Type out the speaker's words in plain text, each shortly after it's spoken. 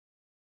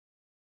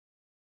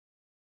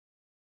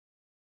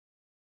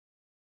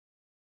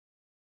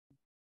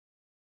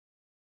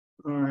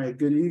All right,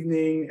 good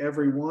evening,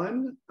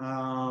 everyone.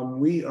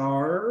 We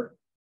are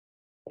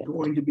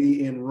going to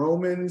be in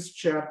Romans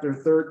chapter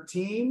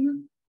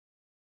 13,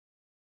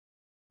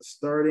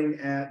 starting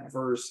at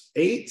verse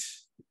 8.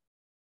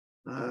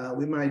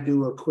 We might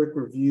do a quick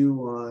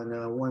review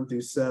on 1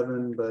 through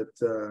 7, but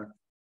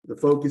the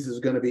focus is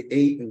going to be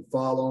 8 and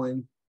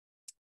following.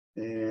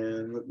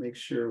 And let's make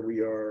sure we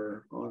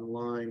are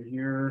online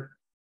here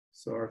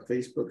so our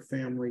Facebook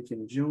family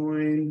can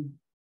join.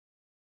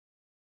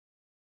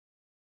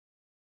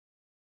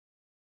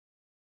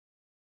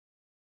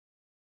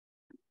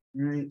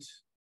 Right. Let's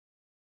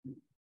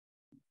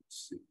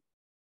see.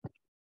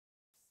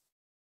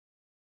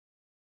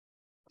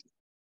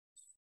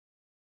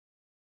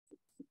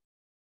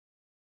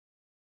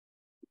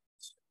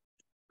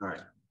 All right.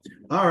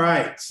 All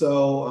right.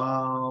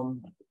 So,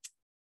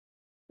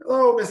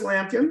 hello, Miss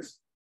Lampkins.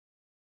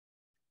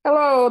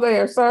 Hello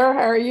there, sir. How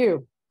are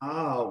you?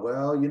 Oh,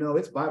 well,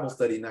 it's Bible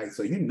study night,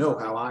 so you know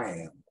how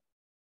I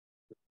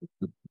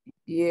am.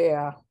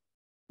 Yeah.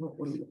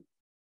 What are you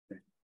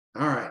doing?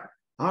 All right.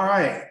 All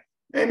right.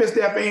 Hey, Miss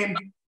Daphne.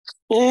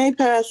 Hey,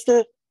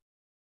 Pastor.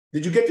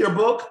 Did you get your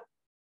book?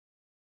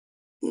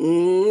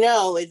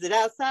 No. Is it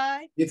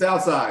outside? It's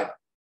outside.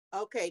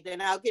 Okay,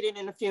 then I'll get it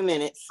in a few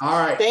minutes. All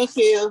right. Thank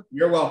you.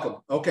 You're welcome.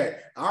 Okay.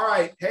 All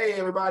right. Hey,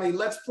 everybody,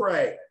 let's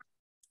pray.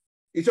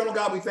 Eternal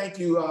God, we thank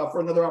you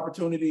for another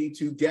opportunity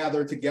to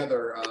gather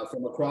together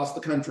from across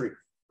the country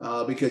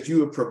because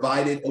you have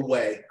provided a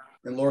way.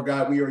 And Lord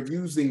God, we are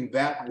using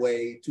that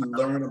way to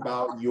learn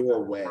about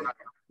your way.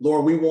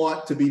 Lord, we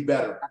want to be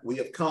better. We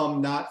have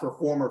come not for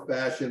form or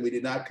fashion. We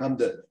did not come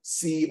to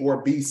see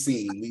or be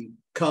seen. We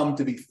come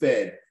to be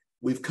fed.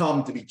 We've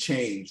come to be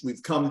changed.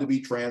 We've come to be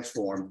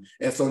transformed.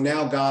 And so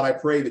now, God, I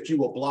pray that you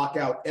will block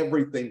out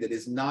everything that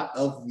is not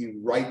of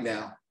you right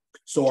now.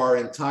 So our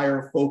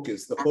entire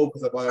focus, the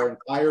focus of our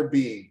entire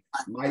being,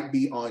 might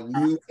be on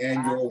you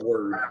and your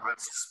word.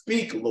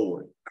 Speak,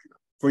 Lord,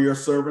 for your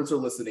servants are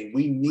listening.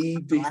 We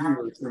need to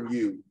hear from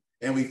you.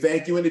 And we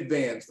thank you in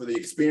advance for the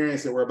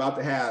experience that we're about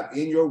to have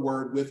in your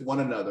word with one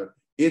another.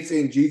 It's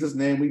in Jesus'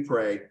 name we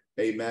pray.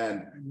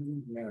 Amen.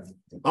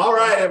 All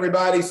right,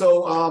 everybody.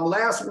 So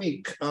last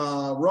week,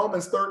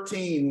 Romans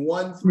 13,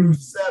 1 through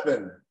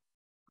 7.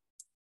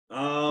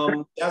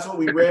 That's what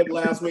we read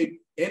last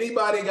week.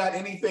 Anybody got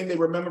anything they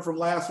remember from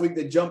last week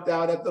that jumped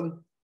out at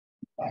them?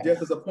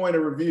 Just as a point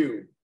of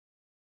review.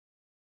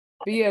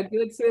 Be a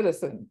good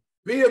citizen.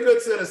 Be a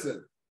good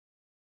citizen.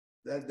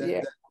 That's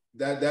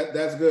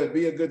good.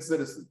 Be a good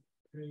citizen.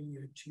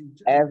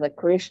 As a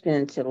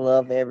Christian, to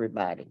love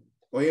everybody.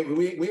 Well,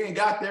 we ain't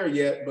got there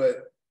yet,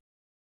 but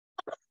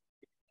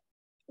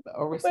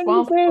A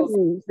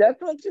responsible.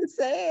 That's what you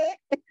said.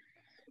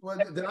 Well,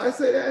 did I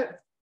say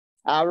that?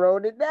 I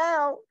wrote it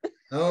down.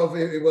 Oh,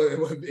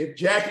 if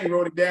Jackie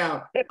wrote it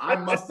down, I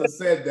must have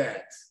said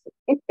that.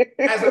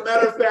 As a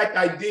matter of fact,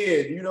 I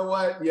did. You know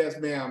what? Yes,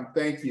 ma'am.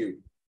 Thank you.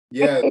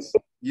 Yes,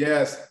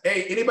 yes.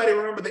 Hey, anybody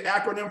remember the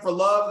acronym for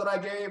love that I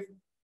gave?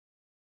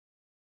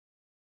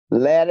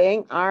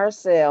 Letting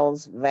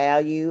ourselves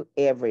value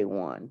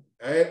everyone.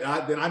 Then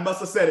I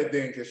must have said it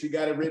then because she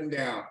got it written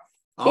down.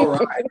 All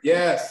right.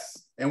 Yes.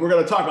 And we're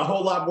going to talk a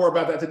whole lot more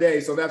about that today.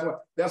 So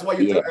that's why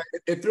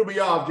it threw me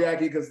off,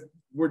 Jackie, because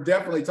we're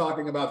definitely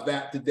talking about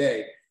that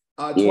today.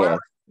 Twilight,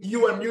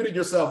 you unmuted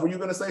yourself. Were you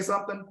going to say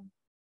something?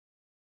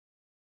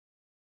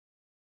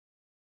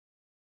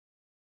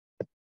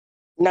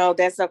 No,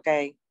 that's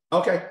okay.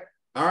 Okay.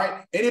 All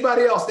right.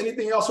 Anybody else?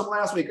 Anything else from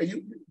last week?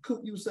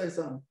 You say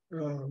something?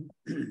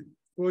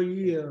 For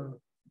you,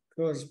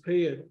 because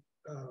pay a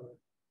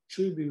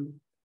tribute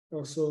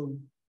also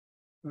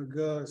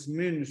God's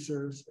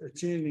ministers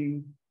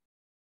attending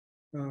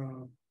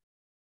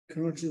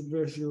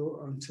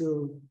controversial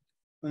until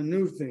a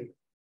new thing,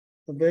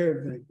 of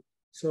everything.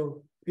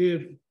 So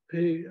pay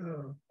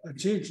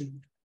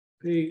attention,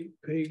 pay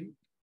the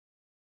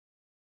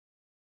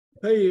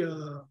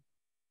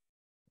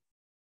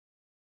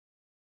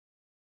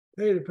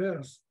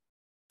pastor.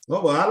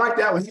 Oh, well, I like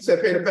that when he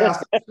said pay the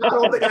pastor. I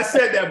don't think I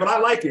said that, but I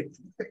like it.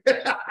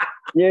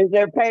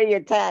 You're paying your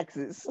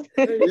taxes.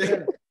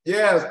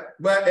 Yes,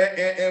 but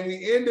and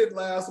we ended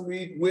last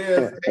week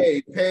with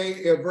pay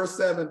verse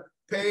 7,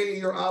 pay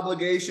your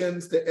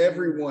obligations to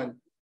everyone.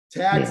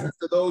 Taxes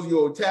to those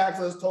you owe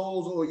taxes,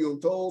 tolls or you owe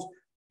tolls.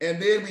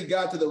 And then we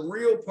got to the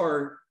real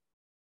part,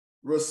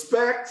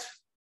 respect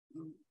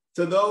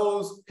to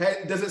those.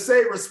 Does it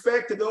say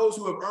respect to those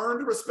who have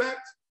earned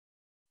respect?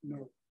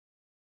 No.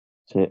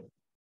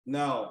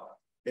 No.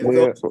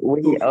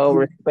 We owe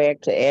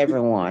respect to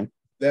everyone.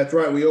 That's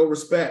right. We owe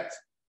respect.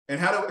 And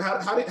how do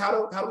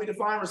we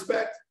define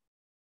respect?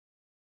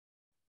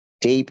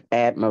 Deep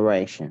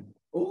admiration.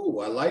 Oh,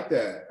 I like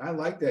that. I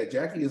like that.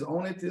 Jackie is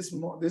on it this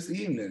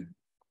evening.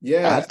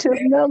 Yes. I took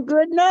no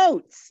good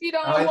notes. You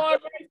don't want to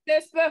write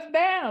that stuff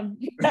down.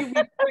 You be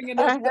bringing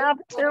I have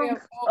to.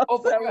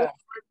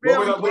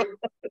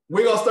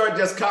 We're going to start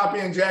just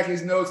copying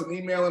Jackie's notes and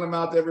emailing them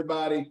out to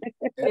everybody.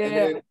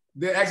 And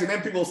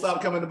then people will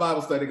stop coming to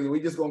Bible study because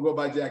we just going to go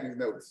by Jackie's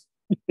notes.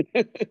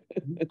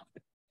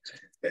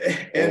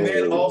 And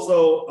then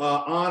also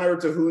honor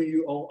to who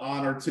you owe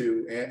honor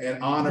to,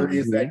 and honor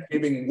is that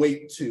giving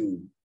weight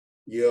to.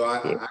 You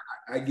know,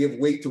 I give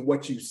weight to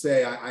what you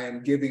say. I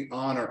am giving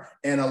honor,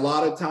 and a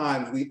lot of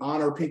times we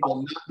honor people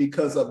not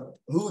because of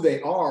who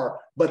they are,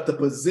 but the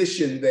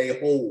position they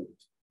hold.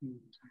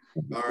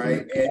 All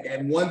right,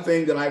 and one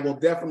thing that I will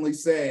definitely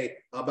say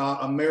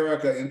about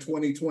America in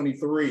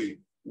 2023,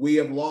 we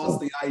have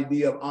lost the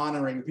idea of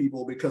honoring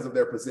people because of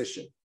their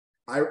position.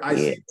 I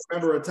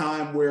remember a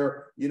time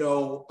where, you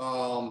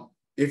know,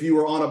 if you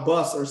were on a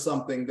bus or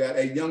something, that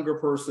a younger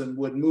person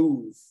would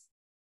move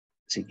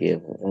to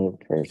give an old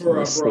person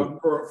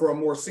for a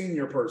more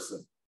senior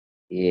person.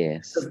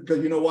 Yes.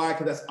 Because you know why?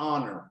 Because that's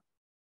honor.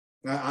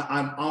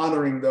 I'm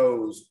honoring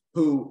those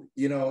who,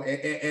 you know,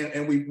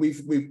 and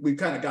we've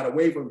kind of got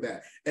away from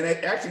that. And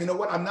actually, you know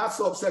what? I'm not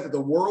so upset that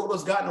the world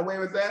has gotten away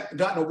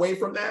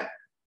from that.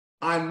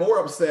 I'm more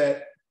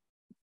upset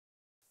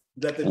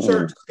that the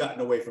church has gotten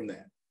away from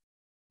that.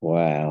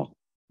 Wow.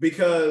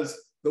 Because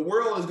the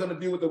world is going to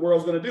do what the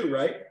world's going to do,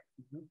 right?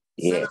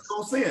 Yes. Sinners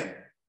don't sin.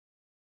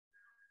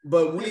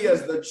 But we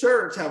as the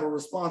church have a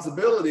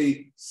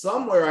responsibility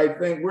somewhere. I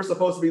think we're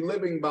supposed to be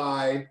living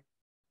by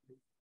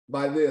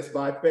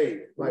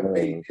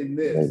faith in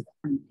this.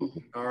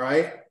 All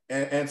right.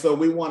 And so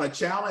we want to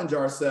challenge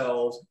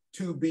ourselves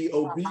to be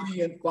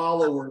obedient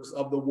followers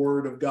of the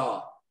word of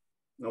God.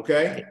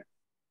 Okay.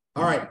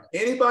 All right.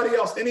 Anybody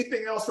else?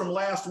 Anything else from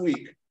last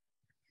week?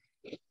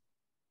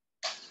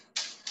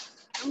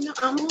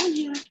 I'm on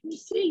here. I can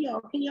see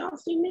y'all. Can y'all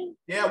see me?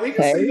 Yeah, we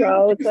can see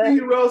you. We can see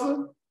you,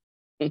 Rosa.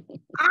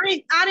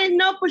 I didn't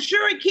know for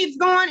sure it keeps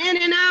going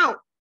in and out.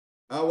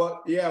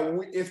 Well, yeah,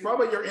 it's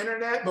probably your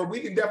internet, but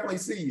we can definitely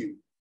see you.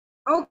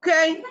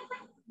 Okay.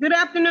 Good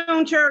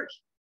afternoon, church.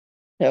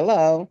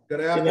 Hello. Good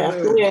afternoon.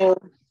 Good afternoon.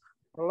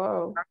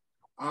 Hello.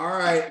 All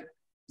right.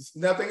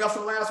 Nothing else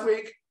from last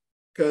week?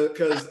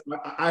 Because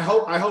I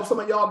hope some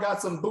of y'all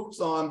got some boots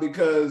on,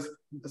 because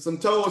some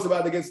toes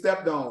about to get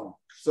stepped on.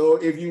 So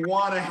if you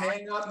want to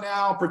hang up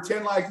now,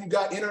 pretend like you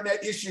got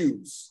internet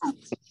issues.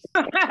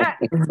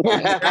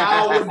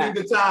 Now would be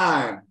the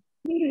time.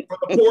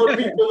 For the poor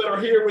people that are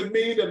here with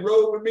me, that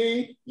rode with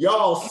me,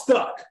 y'all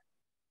stuck.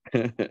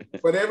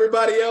 But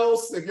everybody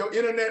else, if your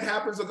internet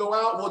happens to go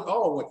out,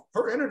 well,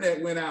 her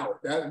internet went out.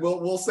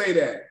 We'll say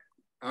that.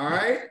 All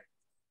right.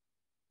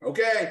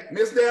 Okay,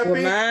 Miss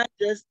Daphne. Well,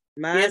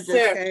 mine just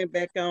came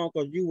back on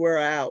because you were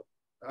out.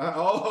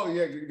 Oh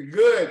yeah,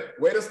 good.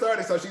 Way to start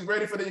it. So she's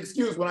ready for the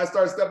excuse when I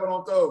start stepping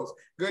on toes.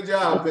 Good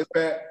job, Miss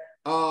Pat.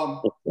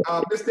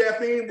 Miss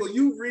Daphne, will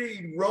you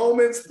read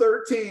Romans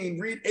 13?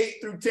 Read 8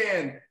 through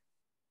 10.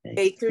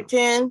 8 through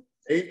 10.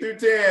 8 through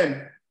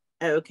 10.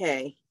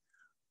 Okay.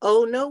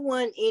 Owe no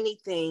one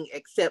anything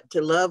except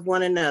to love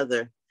one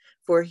another,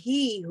 for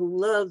he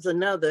who loves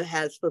another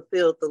has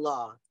fulfilled the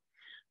law.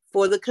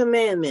 For the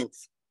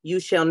commandments, you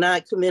shall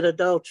not commit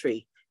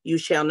adultery, you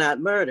shall not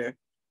murder,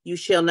 you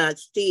shall not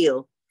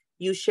steal,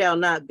 you shall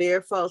not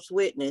bear false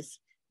witness,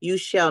 you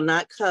shall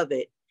not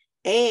covet.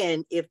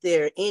 And if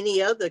there are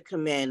any other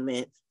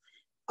commandments,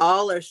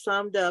 all are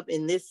summed up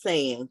in this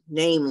saying,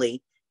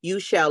 namely, you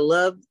shall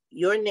love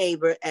your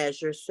neighbor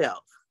as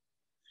yourself.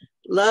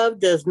 Love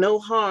does no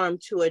harm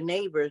to a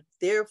neighbor,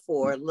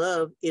 therefore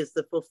love is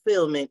the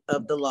fulfillment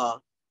of the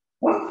law.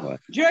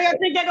 Jerry, I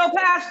think that go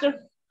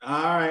pastor.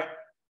 All right.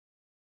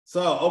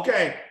 So,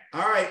 okay.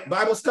 All right.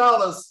 Bible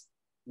scholars,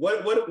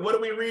 what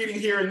are we reading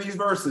here in these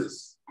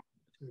verses?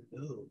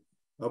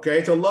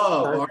 Okay, to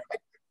love. All right.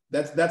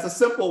 That's a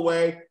simple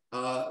way.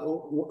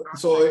 What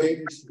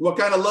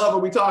kind of love are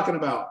we talking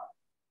about?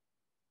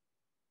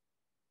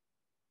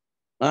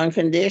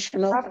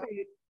 Unconditional.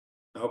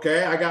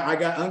 Okay, I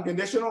got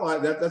unconditional.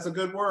 That's a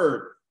good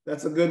word.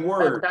 That's a good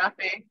word.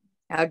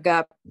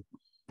 Agape.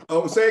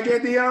 Oh, say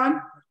again,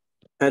 Dion.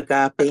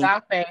 Agape.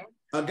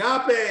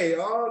 Agape.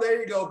 Oh,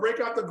 there you go. Break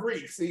out the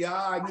Greek. See,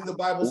 I knew the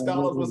Bible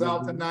scholars was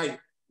out tonight.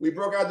 We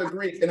broke out the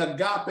Greek. And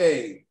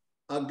agape.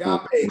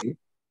 Agape.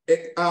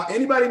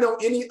 Anybody know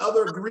any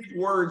other Greek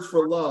words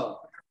for love?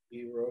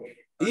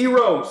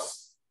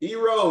 Eros.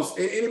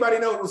 Anybody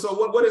know? So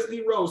what is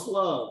eros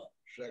love?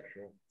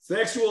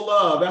 Sexual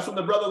love. That's when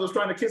the brother was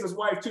trying to kiss his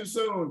wife too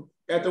soon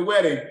at the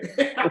wedding.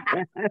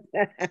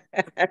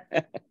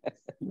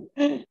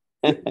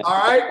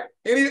 All right.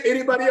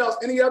 Anybody else?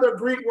 Any other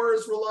Greek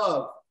words for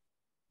love?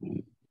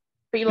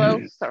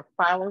 Philos or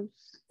Philos.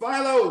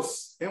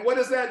 Philos. And what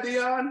is that,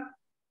 Dion?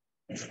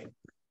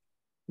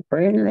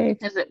 Friendly.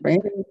 Is it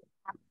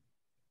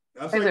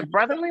Is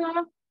brotherly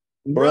love?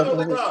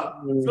 Brotherly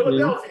love.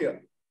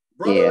 Philadelphia.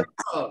 Brotherly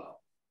love.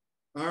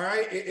 All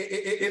right.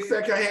 It's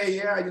like, hey,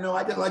 yeah, you know,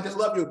 I just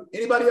love you.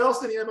 Anybody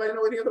else? Anybody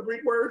know any other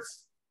Greek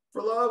words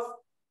for love?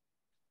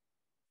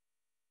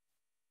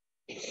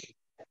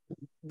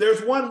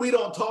 There's one we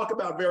don't talk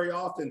about very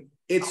often.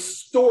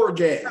 It's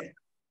storge.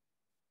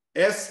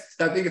 I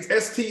think it's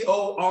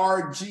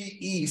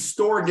S-T-O-R-G-E,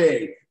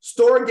 storge.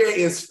 Storge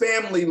is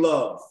family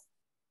love.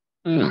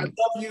 I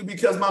love you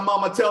because my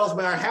mama tells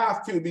me I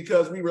have to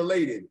because we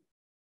related.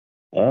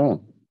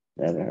 Oh,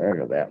 never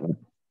heard of that one.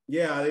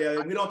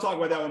 Yeah. We don't talk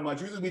about that one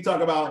much. Usually we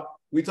talk about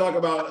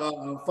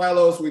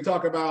philos, we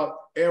talk about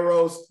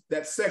eros,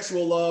 that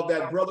sexual love,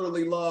 that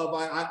brotherly love.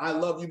 I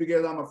love you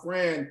because I'm a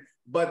friend.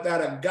 But that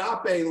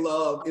agape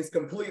love is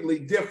completely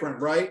different,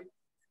 right?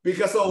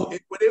 Because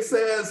when it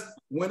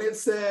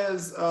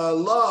says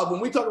love,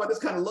 when we talk about this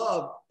kind of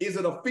love, is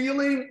it a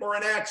feeling or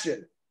an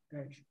action?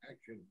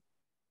 Action.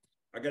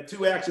 I got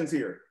two actions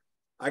here.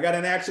 I got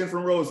an action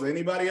from Rosa.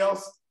 Anybody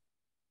else?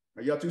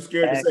 Are y'all too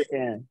scared to say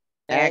it?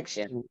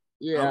 Action.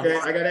 Yeah. Okay,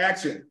 I got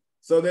action.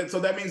 So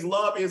that means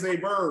love is a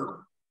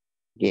verb.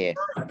 Yeah.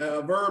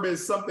 A verb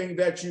is something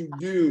that you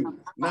do,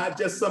 not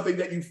just something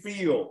that you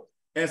feel.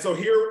 And so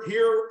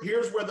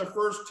here's where the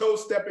first toe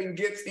stepping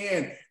gets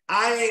in.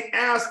 I ain't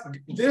asked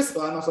this.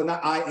 So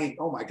not I ain't.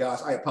 Oh my gosh,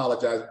 I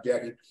apologize,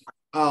 Jackie.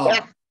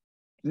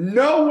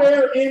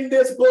 Nowhere in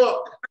this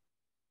book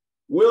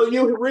will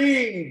you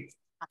read,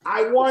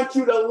 I want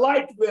you to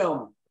like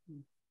them.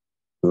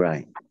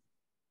 Right.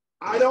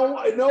 I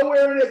don't,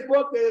 nowhere in this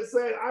book that it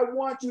said, I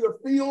want you to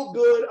feel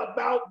good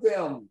about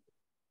them.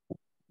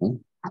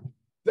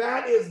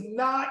 That is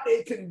not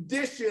a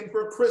condition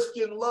for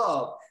Christian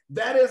love.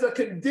 That is a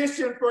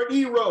condition for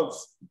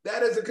eros.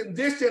 That is a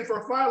condition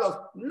for philos.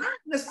 Not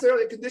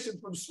necessarily a condition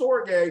from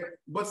storge,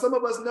 but some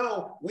of us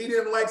know we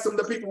didn't like some of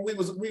the people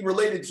we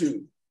related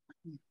to.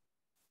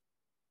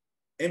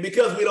 And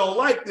because we don't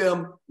like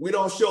them, we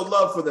don't show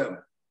love for them.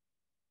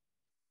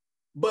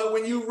 But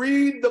when you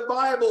read the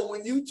Bible,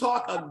 when you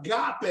talk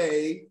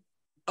agape,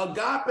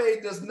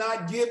 agape does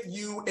not give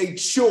you a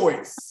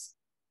choice.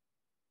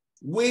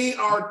 We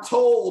are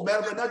told, matter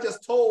of fact, not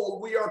just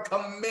told, we are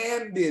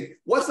commanded.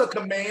 What's a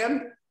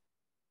command?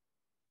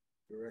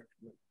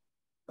 Directment.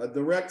 A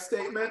direct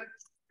statement?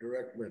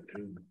 Directment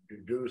to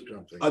do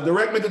something. A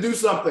directment to do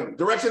something.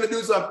 Direction to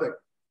do something.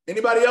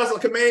 Anybody else? A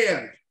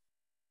command?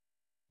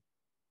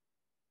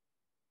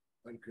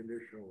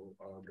 Unconditional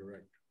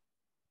direct.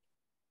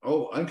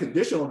 Oh,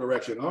 unconditional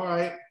direction. All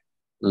right.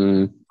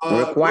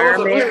 Requirement. Rosa,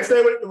 go ahead,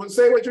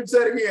 say what you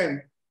said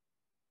again.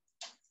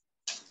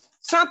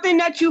 Something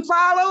that you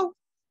follow?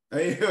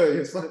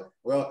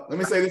 Well, let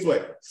me say it this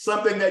way.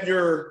 Something that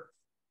you're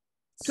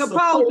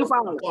Supposed to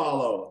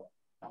follow.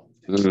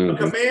 Mm-hmm. A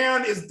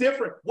command is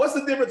different. What's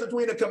the difference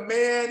between a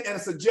command and a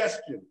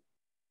suggestion?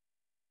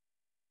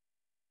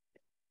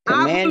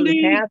 Command,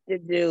 you have to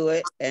do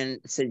it, and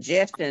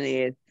suggestion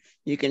is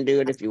you can do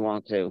it if you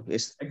want to.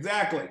 It's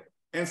exactly.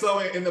 And so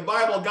in the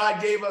Bible,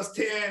 God gave us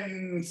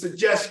 10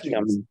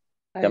 suggestions.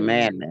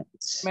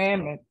 Commandments.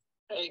 Commandments.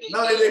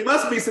 No, they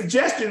must be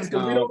suggestions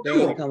because we don't do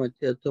They them. come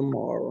until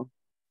tomorrow.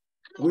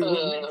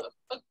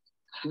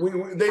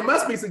 They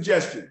must be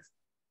suggestions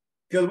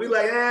because we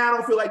like, I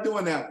don't feel like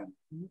doing that one.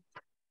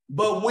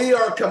 But we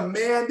are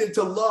commanded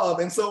to love.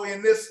 And so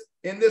in this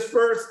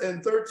verse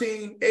in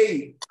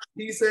 13:8,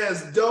 he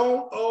says,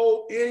 don't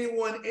owe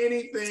anyone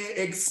anything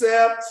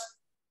except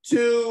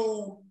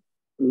to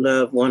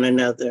love one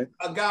another.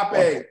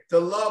 Agape, to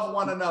love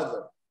one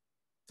another.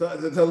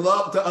 To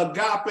love, to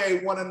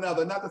agape one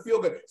another, not to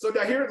feel good. So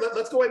now here,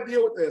 let's go ahead and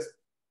deal with this.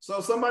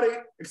 So somebody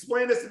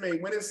explain this to me.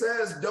 When it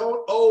says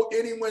don't owe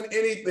anyone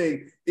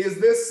anything, is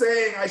this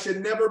saying I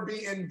should never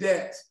be in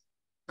debt?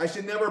 I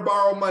should never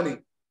borrow money?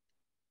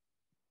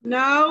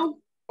 No.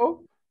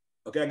 Oh,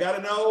 Okay, I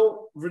gotta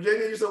know.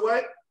 Virginia, you said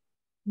what?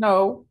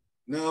 no.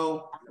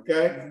 No.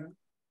 Okay.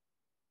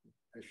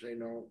 I say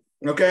no.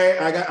 Okay,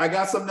 I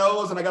got some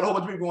no's and I got a whole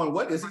bunch of people going,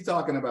 what is he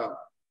talking about?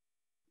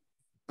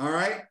 All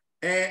right.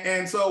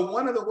 And so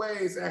one of the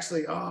ways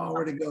actually, oh,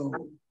 where'd it go?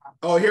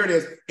 Oh, here it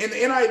is. In the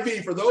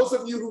NIV, for those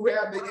of you who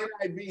have the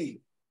NIV,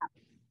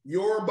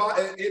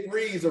 it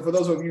reads, or for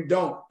those of you who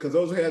don't, because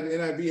those who have the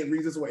NIV, it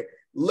reads this way.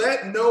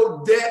 Let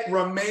no debt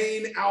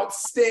remain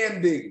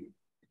outstanding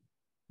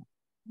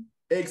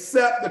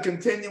except the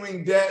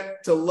continuing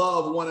debt to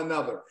love one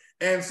another.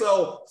 And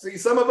so, see,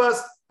 some of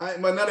us,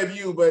 well, none of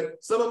you,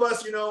 but some of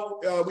us, we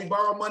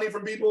borrow money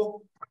from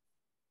people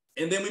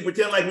and then we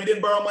pretend like we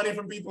didn't borrow money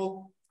from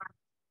people.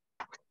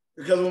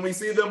 Because when we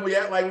see them, we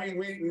act like we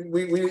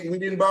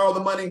didn't borrow the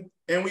money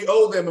and we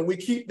owe them and we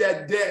keep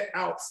that debt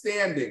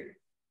outstanding.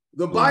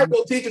 The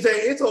Bible teaches,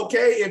 hey, it's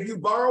okay if you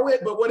borrow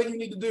it, but what do you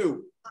need to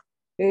do?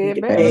 Pay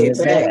it back. Pay it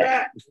Pay it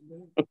back.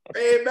 back.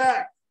 Pay it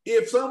back.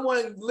 If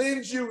someone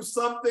lends you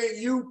something,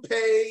 you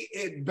pay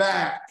it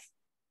back.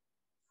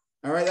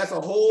 All right, that's a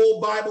whole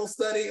Bible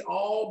study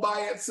all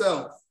by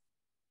itself.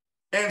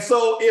 And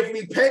so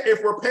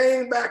if we're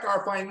paying back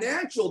our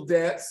financial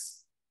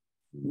debts,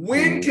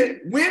 when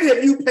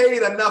have you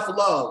paid enough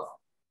love?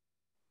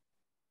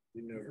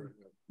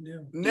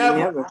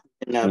 Never.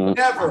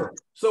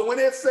 So when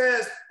it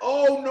says,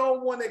 oh, no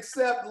one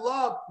except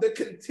love, the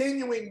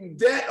continuing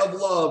debt of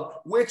love,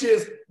 which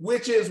is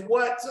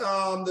what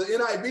the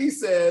NIV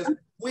says,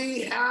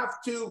 we have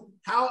to,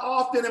 how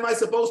often am I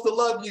supposed to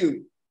love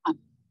you?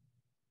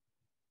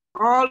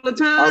 All the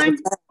time.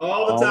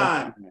 All the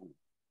time.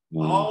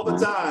 All the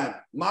time.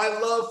 My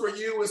love for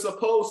you is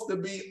supposed to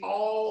be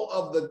all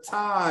of the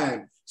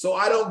time. So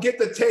I don't get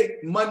to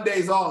take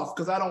Mondays off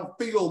because I don't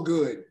feel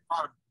good.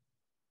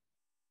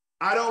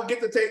 I don't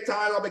get to take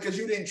time off because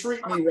you didn't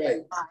treat me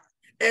right.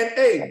 And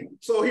hey,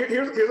 so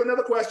here's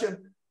another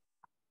question.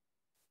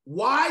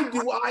 Why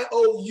do I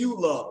owe you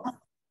love?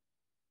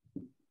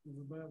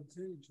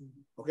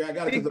 Okay, I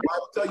got it because the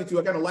Bible tells you to.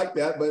 I kind of like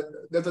that, but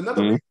there's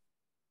another reason.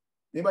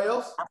 Anybody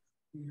else?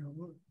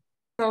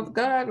 Because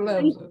God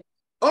loves us.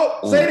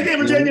 Oh, say it again,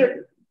 Virginia.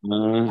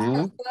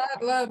 God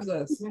loves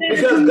us.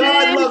 Because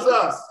God loves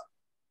us.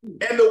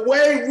 And the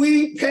way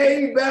we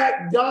pay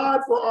back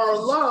God for our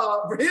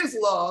love, for his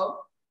love,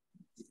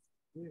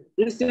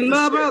 It's to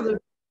love others.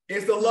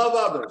 is to love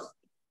others.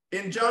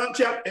 In 1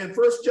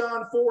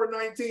 John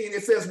 4:19,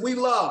 it says we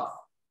love.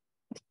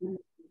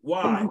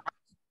 Why?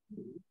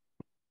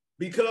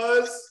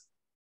 Because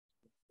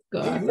he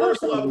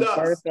first loved us.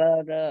 First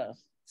loved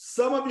us.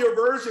 Some of your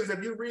versions,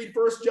 if you read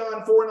 1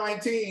 John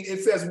 4:19,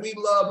 it says we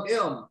love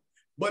him,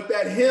 but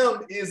that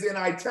him is in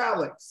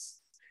italics.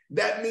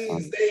 That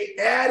means they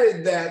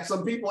added that.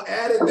 Some people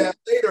added that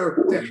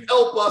later to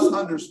help us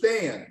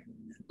understand.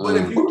 But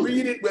if you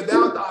read it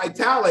without the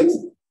italics,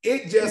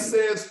 it just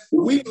says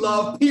we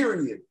love,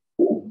 period.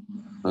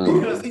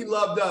 Because he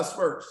loved us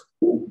first.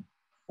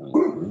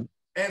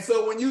 And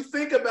so when you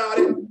think about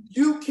it,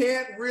 you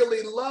can't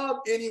really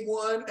love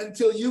anyone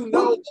until you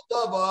know the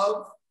love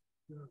of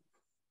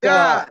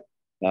God.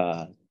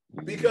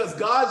 Because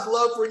God's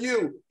love for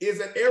you, is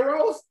it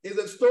eros? Is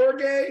it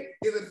storge?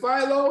 Is it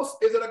philos?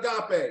 Is it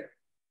agape?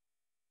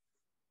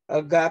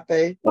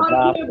 Agape.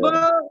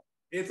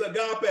 It's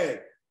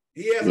agape.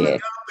 He has an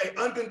agape,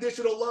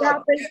 unconditional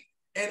love.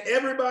 And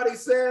everybody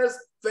says,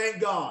 thank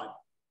God.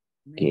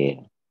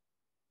 Yeah.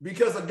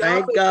 Because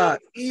agape,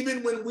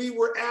 even when we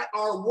were at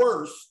our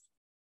worst,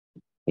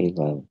 He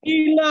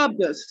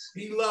loved us.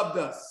 he loved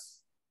us.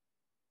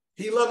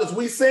 He loved us.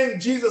 We sing,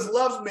 Jesus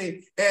loves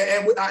me.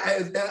 And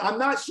I'm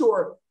not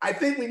sure. I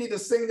think we need to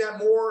sing that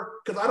more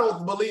because I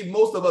don't believe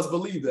most of us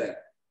believe that.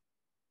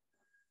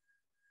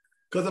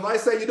 Because if I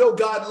say, you know,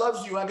 God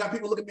loves you, I got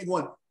people looking at me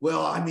going,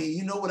 well, I mean,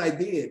 you know what I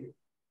did.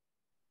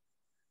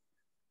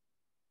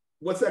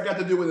 What's that got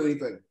to do with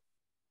anything?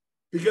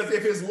 Because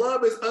if his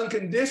love is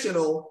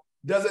unconditional,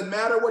 does it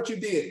matter what you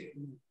did?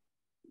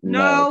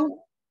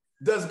 No.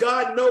 Does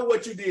God know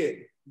what you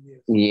did?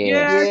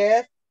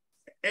 Yeah.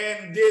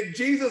 And did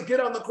Jesus get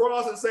on the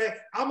cross and say,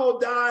 I'm going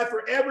to die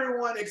for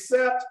everyone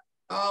except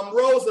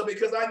Rosa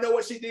because I know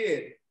what she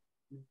did?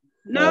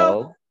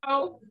 No.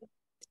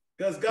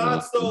 Because God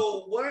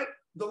so what?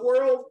 The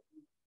world?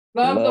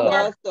 Love the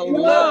world. He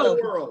loved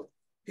the world.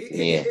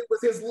 It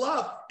was his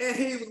love. And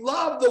he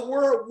loved the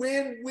world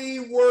when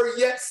we were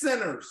yet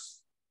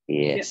sinners.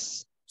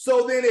 Yes.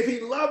 So then if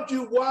he loved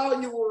you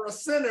while you were a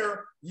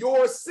sinner,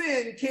 your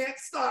sin can't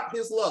stop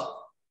his love.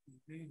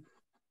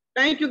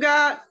 Thank you,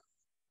 God.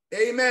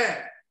 Amen.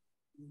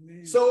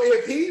 So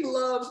if he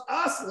loves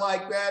us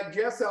like that,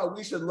 guess how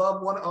we should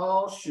love one?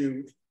 Oh,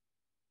 shoot.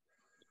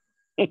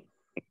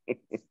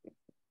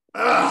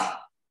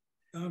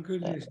 Because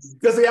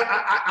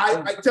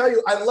I tell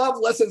you, I love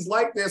lessons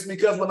like this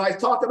because when I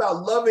talk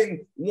about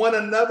loving one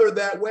another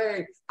that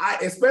way,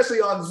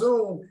 especially on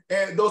Zoom,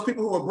 and those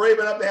people who are brave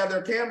enough to have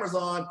their cameras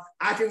on,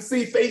 I can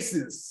see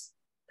faces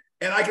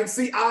and I can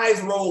see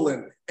eyes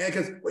rolling. And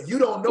because you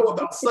don't know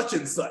about such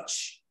and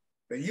such,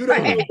 and you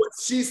don't know what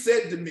she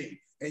said to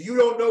me, and you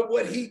don't know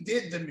what he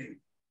did to me.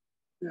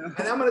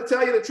 And I'm going to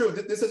tell you the truth.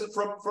 This is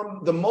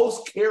from the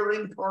most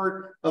caring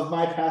part of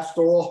my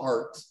pastoral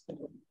heart.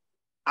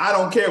 I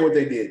don't care what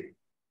they did.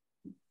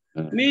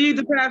 Me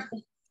either, Pastor.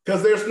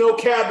 Because there's no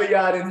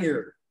caveat in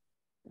here.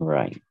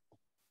 Right.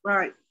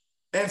 Right.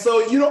 And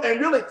so,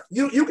 and really,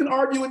 you can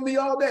argue with me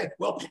all day.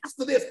 Well,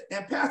 Pastor this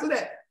and Pastor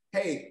that.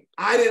 Hey,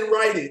 I didn't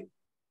write it.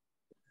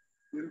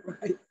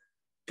 Right.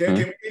 Can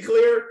we be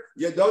clear?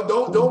 Yeah,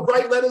 don't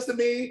write letters to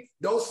me.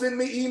 Don't send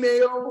me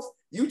emails.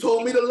 You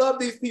told me to love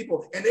these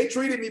people and they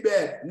treated me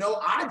bad. No,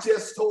 I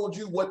just told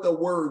you what the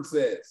word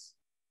says.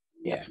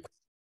 Yeah.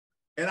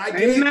 And I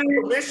gave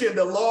you permission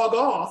to log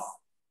off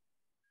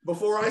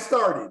before I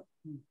started.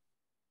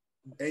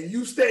 And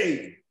you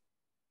stayed.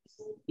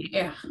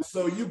 Yeah.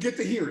 So you get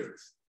to hear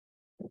it.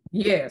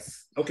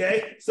 Yes.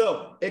 Okay?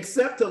 So,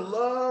 except to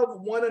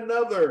love one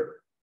another.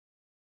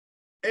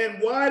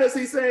 And why does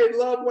he say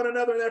love one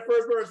another in that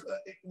first verse?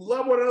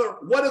 Love one another.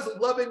 What does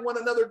loving one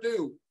another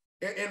do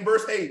in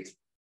verse 8?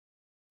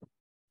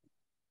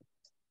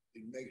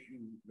 It makes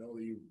you know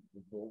you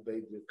obey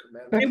the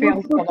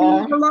commandments.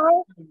 Fulfilling the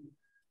law.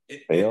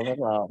 Fulfilling the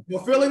law.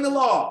 Fulfilling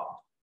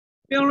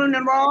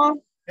the law.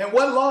 And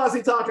what law is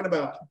he talking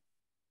about?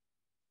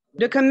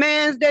 The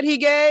commands that he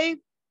gave.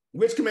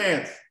 Which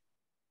commands?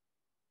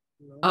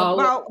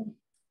 About,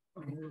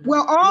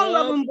 well, all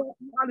of them.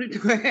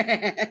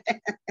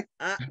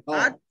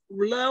 I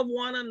love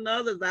one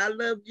another. I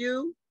love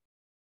you.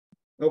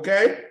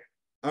 Okay.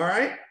 All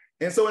right.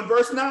 And so in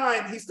verse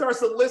 9, he starts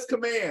to list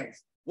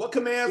commands. What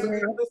commands are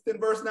he list in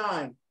verse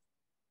 9?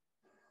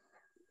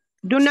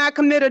 Do not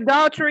commit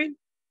adultery.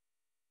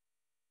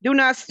 Do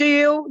not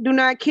steal. Do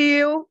not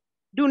kill.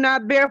 Do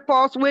not bear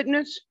false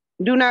witness.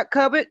 Do not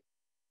covet.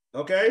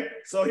 Okay.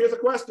 So here's a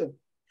question.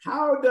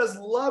 how does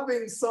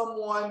loving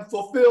someone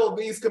fulfill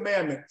these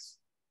commandments?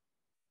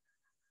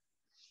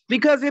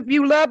 Because if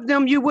you love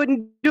them, you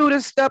wouldn't do the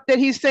stuff that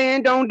he's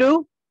saying don't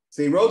do.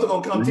 See, Rosa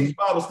gonna come teach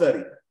Bible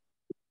study.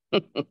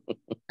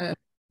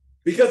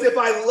 Because if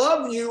I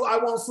love you, I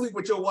won't sleep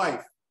with your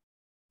wife.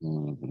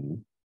 Mm-hmm.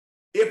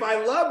 If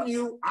I love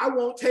you, I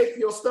won't take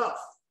your stuff.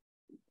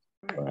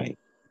 Right.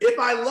 If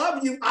I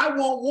love you, I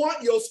won't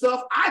want your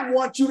stuff. I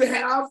want you to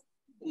have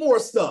more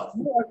stuff.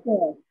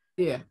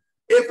 Yeah.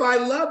 If I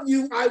love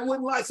you, I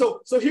wouldn't lie.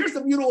 So here's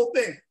the beautiful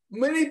thing.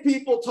 Many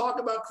people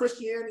talk about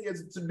Christianity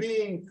as to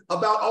being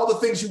about all the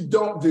things you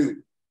don't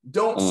do.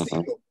 Don't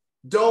steal.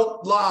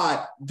 Don't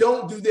lie.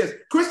 Don't do this.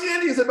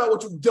 Christianity is about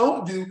what you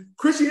don't do.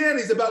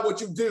 Christianity is about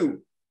what you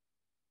do.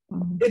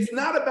 It's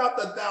not about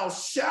the thou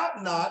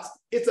shalt nots.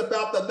 It's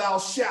about the thou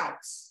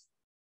shouts.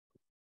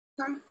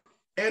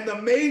 And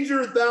the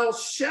major thou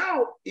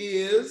shalt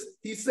is,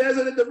 he says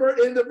it in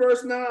the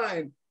verse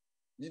 9.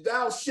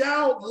 Thou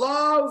shalt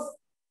love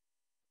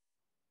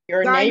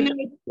Your neighbor.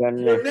 your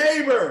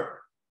neighbor.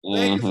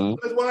 Thank Mm-hmm. you,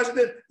 Ms.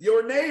 Washington.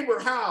 Your neighbor,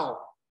 how?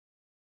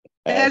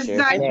 As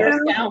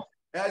Yourself.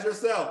 As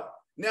yourself.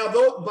 Now,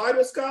 those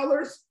Bible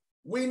scholars,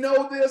 we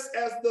know this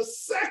as the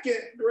second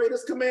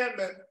greatest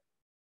commandment.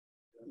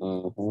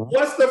 Mm-hmm.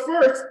 What's the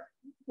first?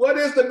 What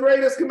is the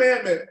greatest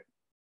commandment?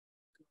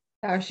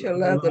 I shall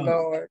love the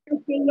Lord.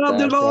 love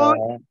the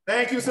Lord.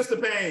 Thank you, Sister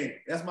Payne.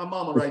 That's my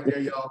mama right there,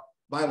 y'all.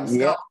 Bible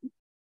Yep. scholar.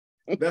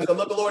 That's to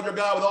love the Lord your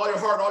God with all your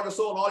heart, all your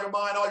soul, and all your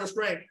mind, all your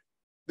strength.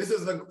 This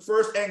is the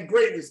first and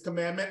greatest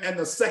commandment, and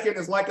the second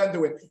is like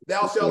unto it.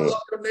 Thou shalt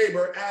love your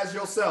neighbor as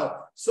yourself.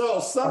 So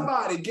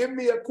somebody give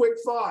me a quick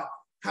thought.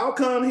 How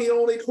come he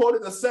only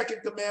quoted the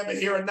second commandment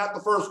here and not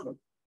the first one?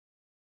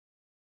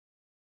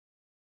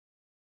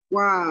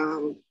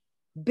 Wow.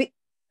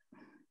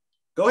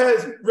 Go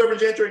ahead, Reverend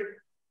Gentry.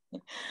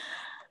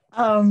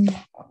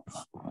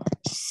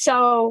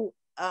 So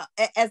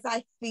as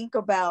I think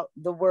about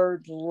the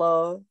word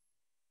love,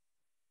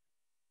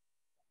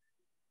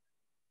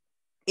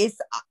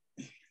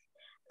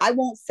 I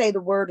won't say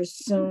the word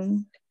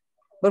assumed,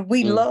 but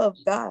we love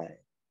God.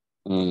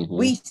 Mm-hmm.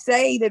 We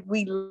say that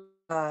we love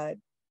God,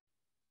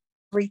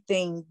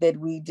 everything that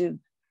we do.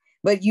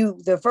 But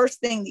the first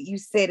thing that you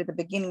said at the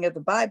beginning of the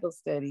Bible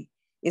study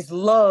is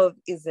love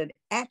is an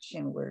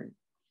action word.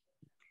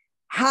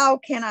 How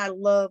can I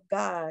love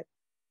God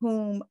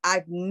whom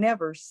I've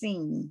never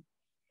seen?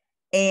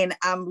 And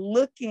I'm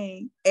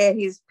looking at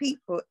his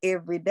people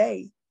every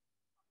day,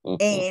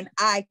 and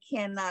I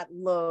cannot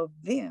love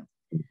them.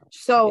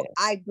 So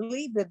I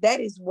believe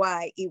that is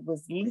why it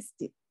was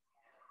listed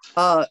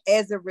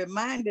as a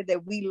reminder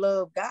that we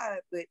love God.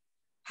 But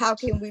how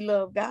can we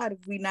love God if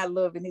we're not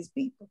loving his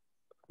people?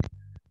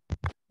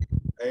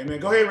 Amen.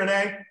 Go ahead,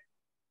 Renee.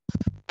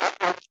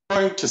 I'm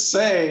going to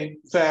say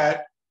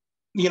that,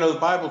 the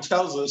Bible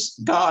tells us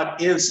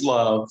God is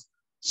love.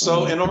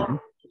 So in order to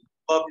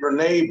love your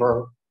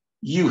neighbor,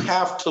 you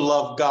have to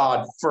love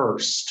God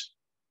first.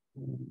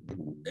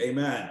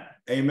 Amen.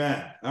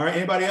 Amen. All right.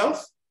 Anybody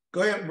else?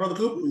 Go ahead, Brother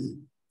Cooper.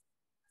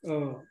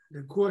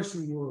 The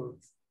question was,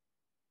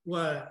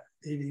 why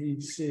did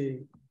he say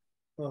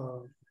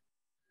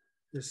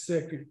the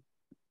second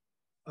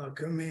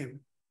commandment?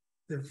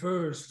 The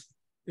first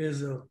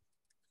is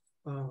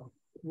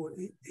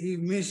he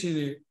mentioned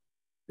it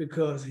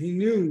because he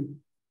knew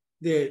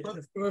that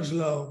the first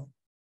law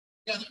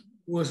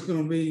was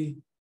going to be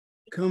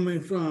coming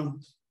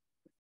from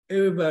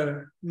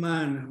everybody's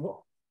mind and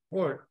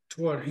heart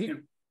toward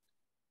him.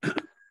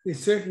 The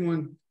second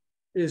one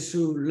is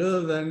to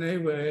love thy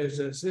neighbor as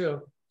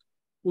thyself,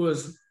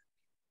 was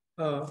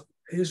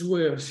his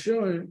way of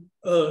showing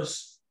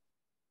us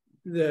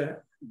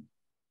that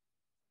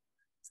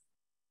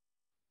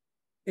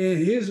in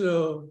his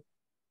love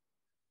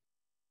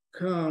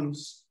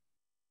comes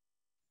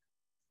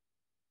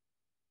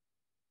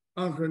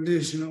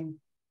unconditional,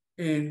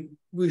 and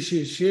we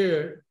should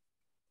share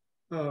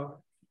our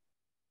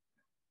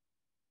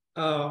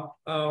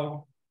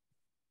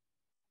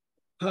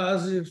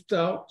positive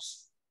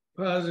thoughts,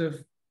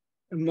 positive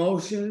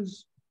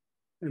emotions,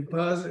 and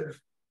positive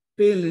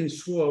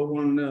feelings toward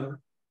one another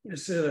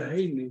instead of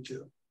hating each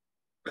other.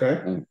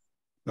 Okay.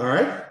 All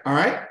right. All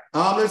right.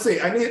 Let's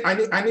see. I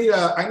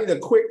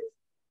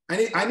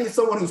need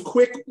someone who's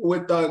quick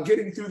with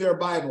getting through their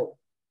Bible.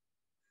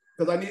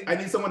 Because I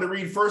need someone to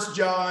read 1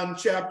 John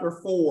chapter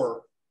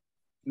 4,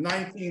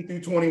 19 through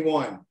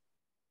 21.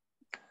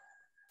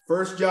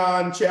 1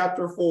 John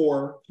chapter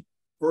 4,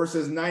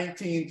 verses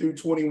 19 through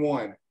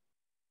 21.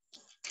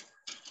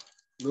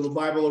 Little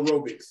Bible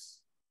aerobics.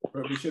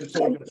 We should have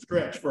told you to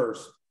stretch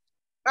first.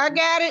 I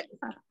got it.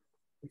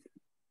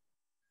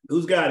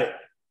 Who's got it?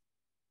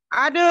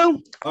 I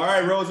do. All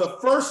right, Rosa.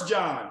 1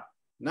 John,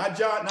 not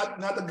John,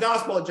 not the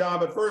Gospel of John,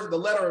 but first the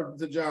letter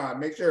to John.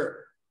 Make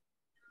sure.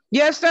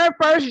 Yes, sir.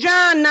 1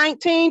 John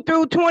 19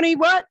 through 20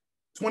 what?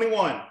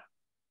 21.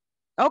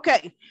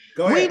 Okay.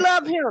 Go ahead. We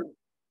love him.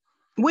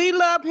 We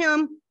love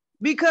him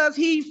because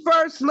he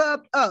first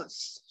loved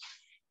us.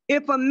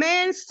 If a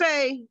man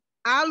say,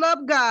 I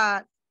love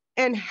God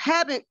and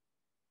haven't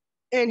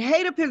and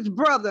hateth his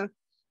brother,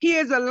 he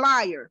is a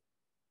liar.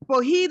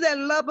 For he that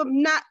loveth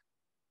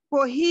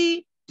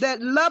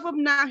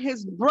not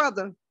his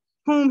brother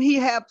whom he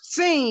hath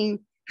seen,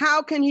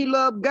 how can he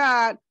love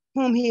God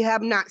whom he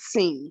have not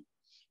seen?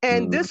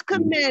 And this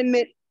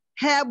commandment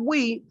have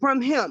we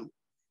from him,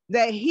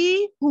 that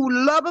he who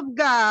loveth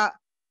God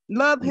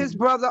love his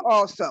brother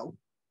also.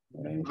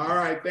 All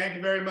right, thank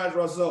you very much,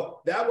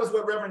 Russell. That was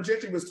what Reverend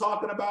Gentry was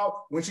talking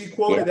about when she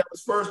quoted, that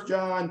was 1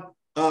 John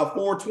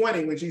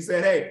 4:20, when she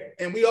said, hey,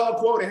 and we all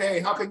quoted,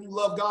 hey, how can you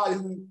love God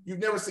who you've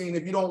never seen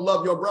if you don't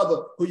love your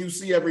brother who you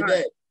see every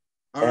day?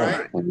 All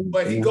right,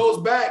 but he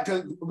goes back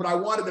to, but I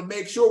wanted to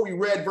make sure we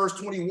read verse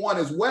 21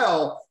 as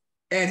well.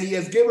 And he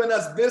has given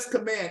us this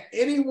command: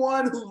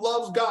 anyone who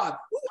loves God.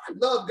 Ooh, I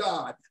love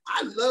God.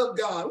 I love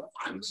God.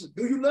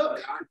 Do you love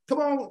God? Come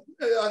on,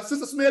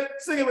 Sister Smith,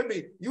 sing it with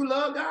me. You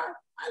love God?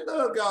 I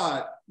love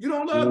God. You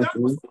don't love God?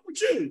 What's wrong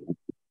with you?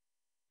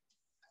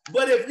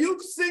 But if you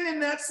singing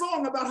that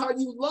song about how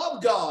you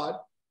love God,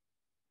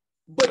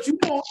 but you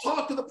won't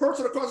talk to the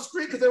person across the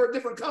street because they're a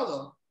different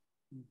color.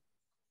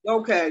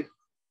 Okay.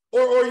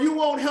 Or you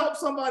won't help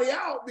somebody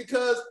out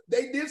because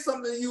they did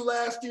something to you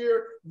last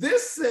year.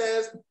 This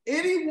says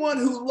anyone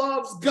who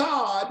loves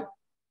God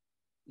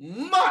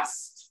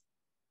must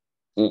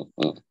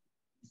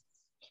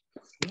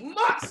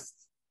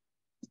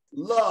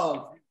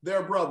love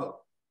their brother.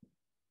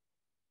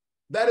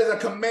 That is a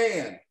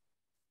command.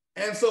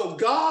 And so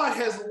God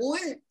has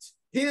linked,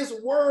 his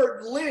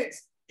word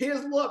links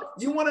his love.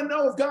 You want to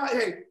know if God,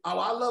 hey, oh,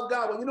 I love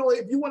God. Well, you know,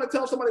 if you want to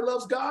tell somebody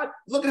loves God,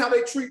 look at how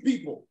they treat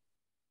people.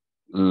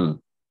 Because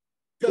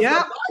the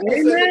Bible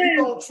says if you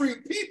don't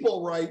treat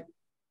people right,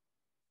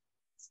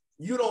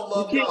 you don't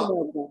love God.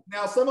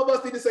 Now, some of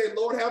us need to say,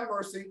 Lord, have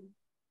mercy.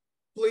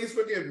 Please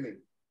forgive me.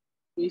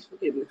 Please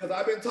forgive me. Because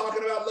I've been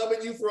talking about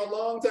loving you for a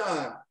long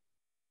time,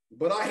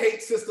 but I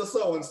hate sister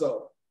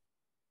so-and-so.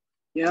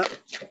 Yep.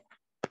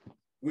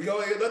 We go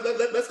ahead.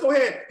 Let's go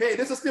ahead. Hey,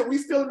 we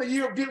still in the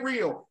year of get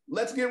real.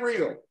 Let's get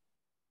real.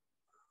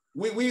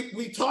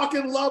 We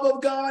talking love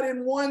of God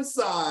in one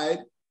side,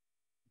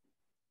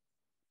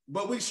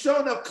 but we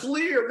showing up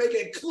clear, make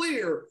it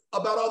clear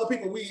about all the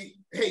people we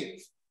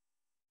hate.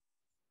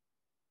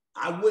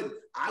 I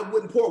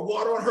wouldn't pour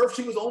water on her if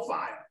she was on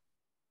fire.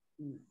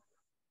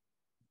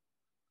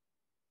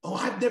 Oh,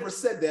 I've never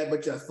said that,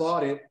 but you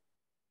thought it.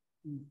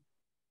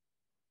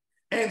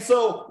 And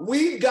so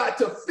we've got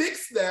to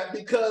fix that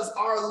because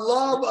our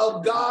love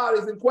of God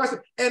is in question.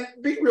 And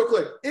be real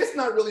clear, it's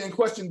not really in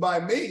question by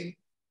me.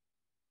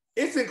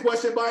 It's in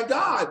question by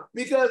God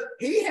because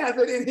he has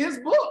it in his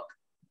book.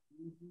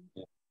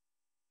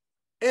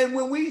 And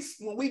when we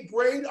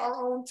grade our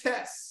own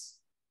tests,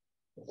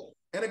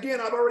 and again,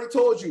 I've already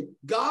told you,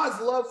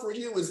 God's love for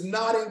you is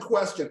not in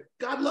question.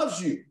 God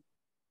loves you.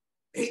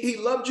 He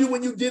loved you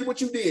when you did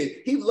what you did.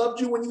 He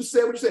loved you when you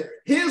said what you said.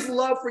 His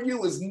love for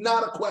you is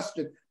not a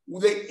question.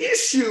 The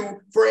issue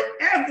for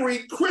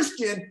every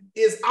Christian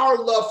is our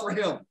love for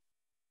him.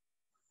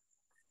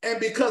 And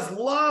because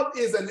love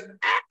is an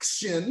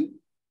action,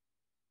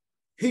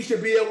 he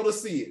should be able to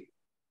see it.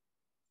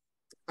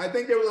 I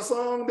think there was a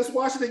song, Miss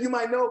Washington, you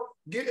might know,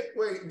 give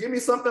me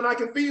something I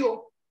can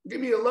feel.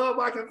 Give me a love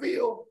I can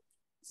feel.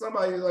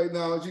 Somebody's like,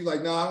 no, she's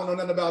like, no, I don't know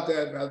nothing about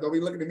that. Don't be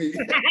looking at me.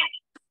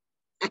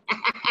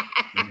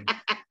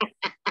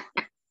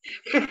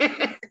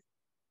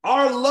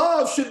 Our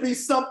love should be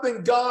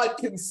something God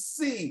can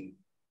see.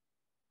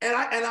 And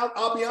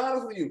I'll be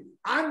honest with you,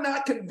 I'm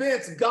not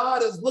convinced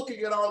God is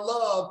looking at our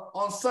love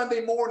on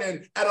Sunday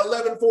morning at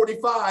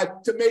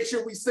 11:45 to make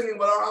sure we're singing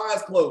with our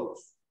eyes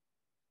closed.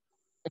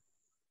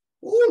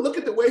 Ooh, look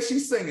at the way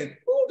she's singing.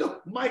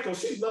 Ooh, Michael,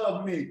 she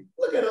loved me.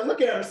 Look at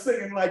her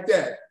singing like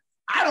that.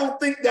 I don't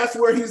think that's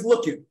where he's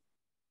looking.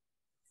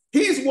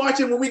 He's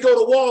watching when we go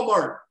to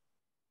Walmart.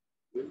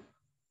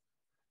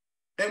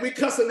 And we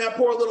cussing that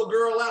poor little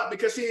girl out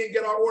because she didn't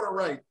get our order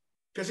right.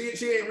 Because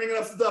she ain't ringing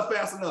up stuff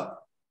fast enough.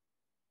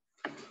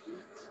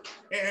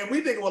 And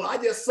we think, well, I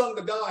just sung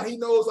to God. He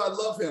knows I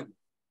love him.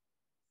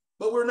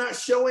 But we're not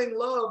showing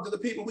love to the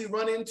people we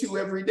run into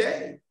every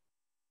day.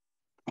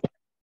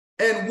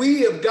 And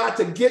we have got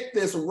to get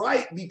this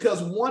right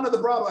because one of the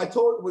problems,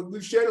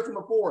 we've shared it from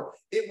before,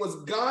 it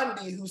was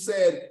Gandhi who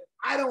said,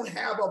 I don't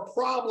have a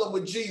problem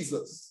with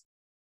Jesus.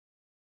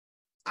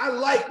 I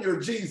like your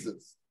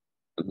Jesus.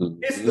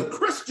 It's the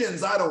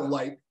Christians I don't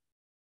like.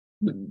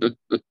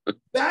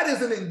 That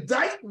is an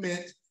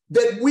indictment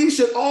that we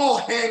should all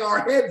hang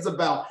our heads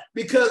about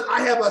because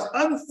I have an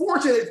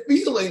unfortunate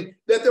feeling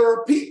that there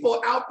are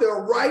people out there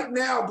right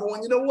now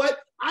going, you know what?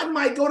 I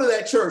might go to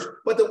that church,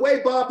 but the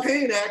way Bob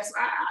Payne acts,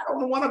 I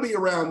don't want to be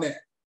around that.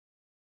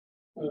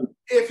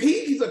 If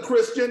he's a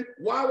Christian,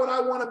 why would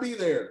I want to be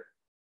there?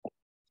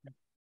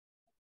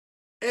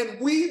 And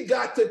we've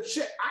got to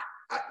check.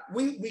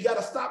 We got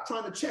to stop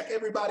trying to check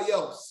everybody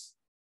else.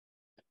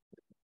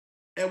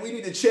 And we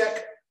need to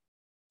check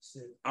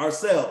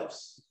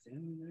ourselves.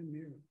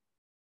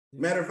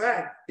 Matter of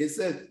fact, it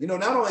says,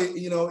 not only,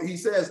 he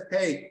says,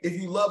 hey,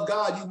 if you love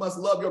God, you must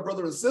love your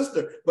brother and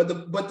sister. But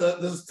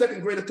the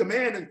second greatest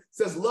command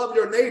says, love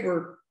your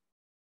neighbor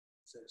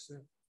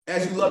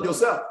as you love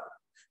yourself.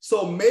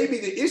 So maybe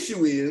the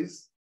issue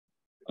is,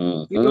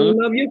 you don't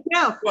love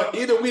yourself. Well,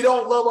 either we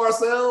don't love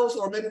ourselves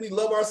or maybe we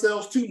love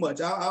ourselves too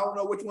much. I don't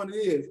know which one it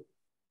is.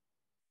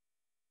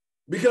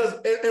 Because,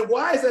 and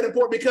why is that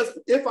important? Because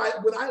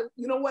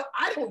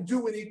I don't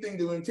do anything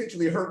to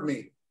intentionally hurt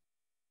me.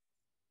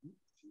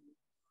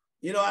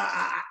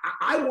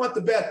 I want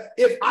the best.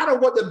 If I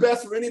don't want the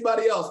best for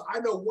anybody else, I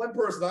know one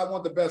person I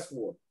want the best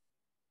for.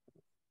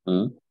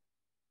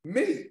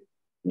 Me.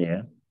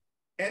 Yeah.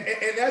 And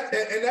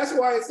that's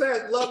why it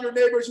says, love your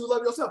neighbors, you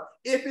love yourself.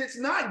 If it's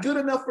not good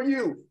enough for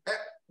you,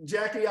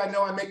 Jackie, I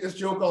know I make this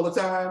joke all the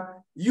time.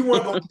 You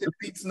weren't going to get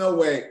beets no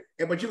way,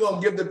 but you're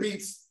going to give the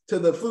beets to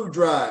the food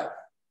drive.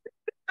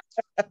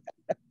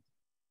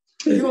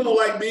 You don't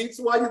like beets.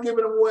 Why are you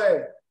giving them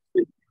away?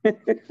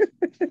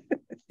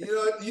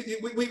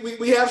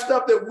 We have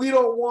stuff that we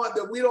don't want,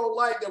 that we don't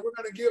like, that we're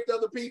going to give to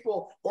other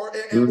people, but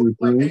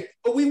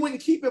we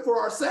wouldn't keep it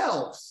for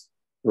ourselves.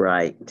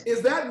 Right.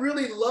 Is that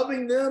really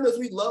loving them as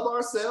we love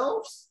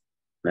ourselves?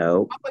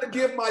 No. I'm going to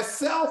give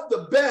myself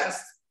the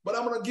best, but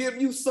I'm going to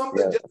give you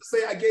something just to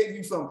say I gave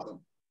you something.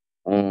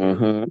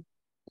 And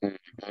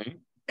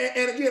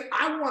again,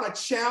 I want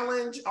to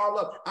challenge our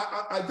love.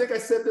 I think I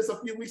said this a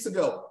few weeks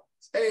ago.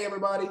 Hey,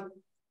 everybody,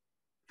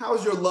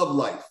 how's your love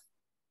life?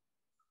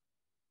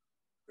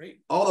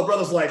 Great. All the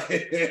brothers like,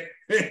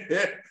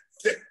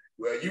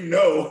 well,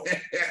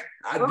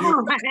 I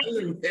do.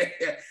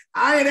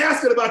 I ain't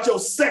asking about your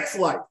sex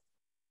life.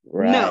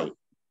 Right. No.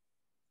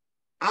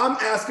 I'm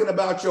asking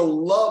about your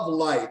love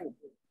life.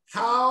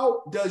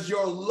 How does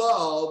your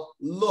love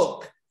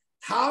look?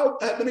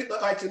 Let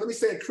me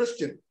say it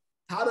Christian.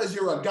 How does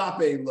your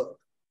agape look?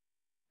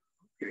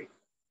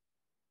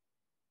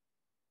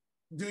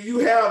 Do you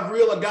have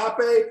real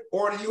agape,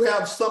 or do you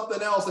have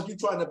something else that you're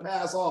trying to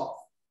pass off?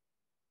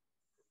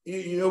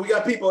 We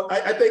got people,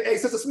 I think, hey,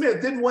 Sister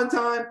Smith, didn't one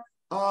time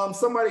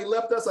somebody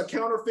left us a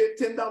counterfeit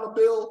 $10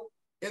 bill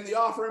in the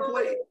offering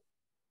plate?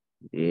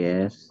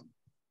 Yes.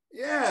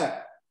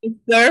 Yeah. Yes,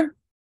 sir.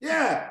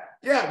 Yeah.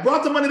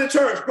 Brought the money to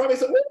church. Probably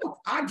said,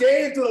 I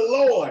gave to the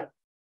Lord.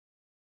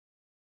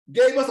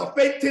 Gave us a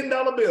fake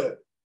 $10 bill.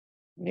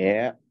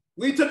 Yeah.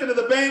 We took it to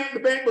the bank. The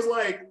bank was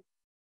like,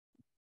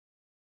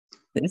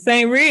 this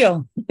ain't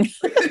real. This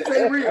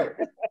ain't real.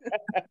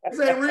 This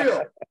ain't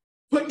real.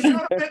 Put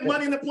counterfeit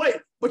money in the plate.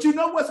 But you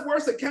know what's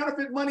worse than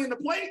counterfeit money in the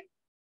plate?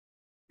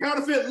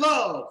 Counterfeit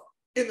love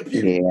in the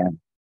pew.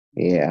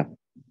 Yeah.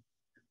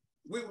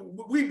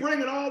 We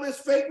bringing all this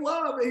fake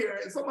love in here.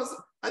 And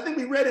I think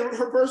we read in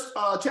her verse,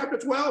 chapter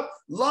 12,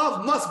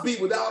 love must be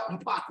without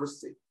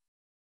hypocrisy.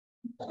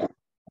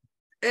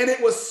 And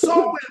it was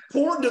so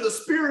important to the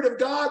Spirit of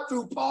God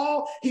through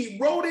Paul. He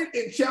wrote it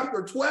in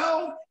chapter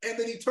 12, and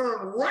then he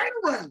turned right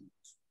around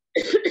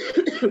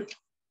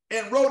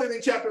and wrote it in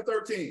chapter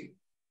 13.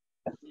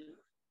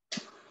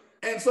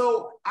 And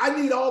so I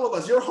need all of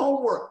us, your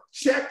homework,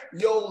 check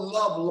your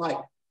love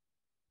life.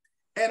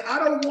 And I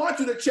don't want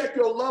you to check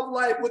your love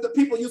life with the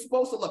people you're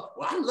supposed to love.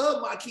 Well, I love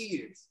my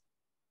kids.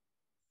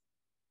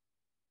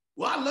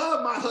 Well, I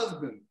love my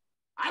husband.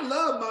 I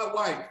love my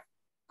wife.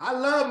 I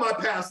love my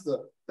pastor.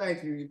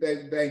 Thank you.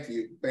 Thank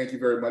you. Thank you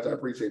very much. I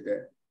appreciate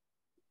that.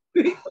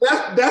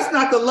 That's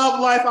not the love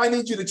life I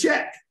need you to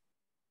check.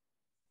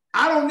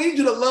 I don't need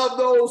you to love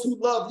those who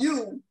love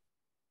you.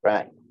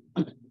 Right.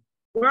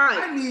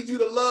 I need you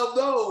to love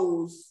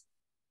those.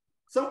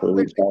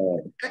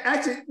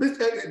 Actually,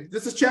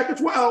 this is chapter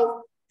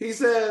 12. He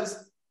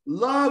says,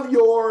 love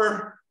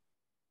your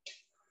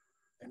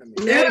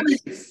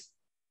enemies.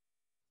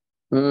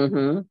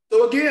 So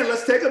again,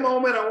 let's take a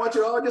moment. I want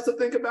you all just to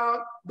think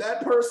about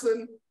that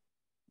person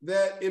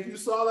that if you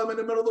saw them in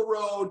the middle of the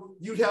road,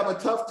 you'd have a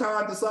tough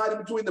time deciding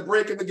between the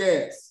brake and the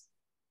gas.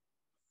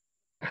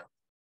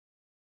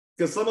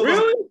 Because some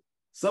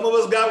of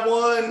us got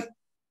one,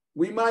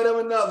 we might have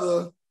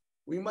another,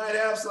 we might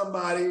have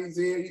somebody.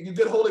 You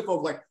good holy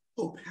folks like,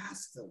 oh,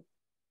 pastor,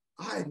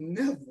 I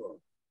never.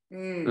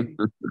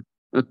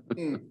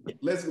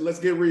 Let's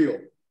get real.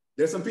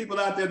 There's some people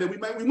out there that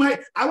we might,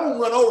 I won't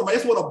run over, but I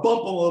just want to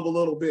bump them a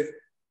little bit.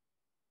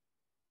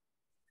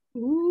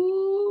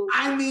 Ooh.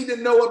 I need to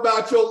know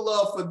about your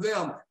love for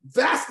them.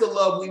 That's the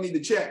love we need to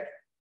check.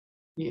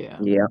 Yeah.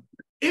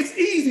 It's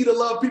easy to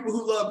love people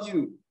who love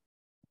you.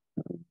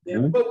 Yeah.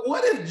 But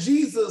what if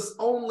Jesus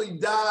only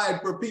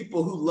died for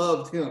people who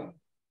loved him?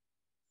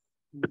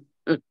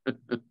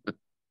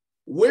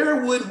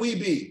 Where would we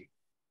be?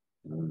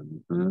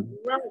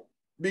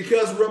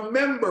 Because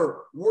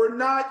remember, we're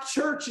not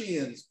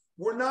churchians.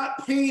 We're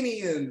not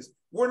Painians.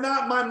 We're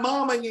not my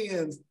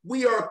mama-ians.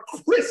 We are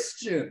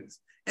Christians.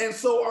 And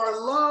so our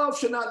love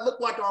should not look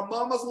like our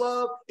mama's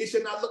love. It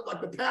should not look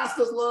like the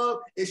pastor's love.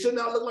 It should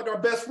not look like our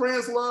best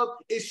friend's love.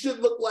 It should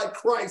look like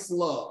Christ's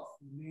love.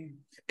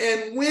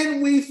 And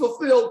when we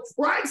fulfill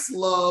Christ's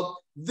love,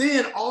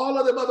 then all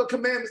of the other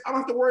commandments, I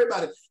don't have to worry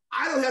about it.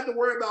 I don't have to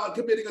worry about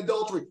committing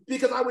adultery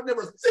because I would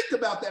never think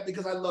about that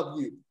because I love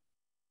you.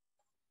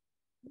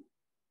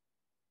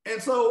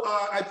 And so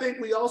I think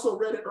we also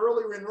read it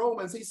earlier in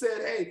Romans. He said,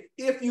 hey,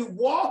 if you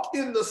walk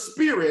in the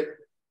Spirit,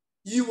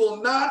 you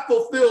will not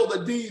fulfill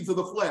the deeds of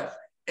the flesh.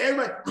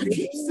 Everybody, I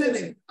keep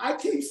sinning. I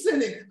keep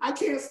sinning. I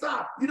can't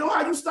stop. You know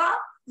how you stop?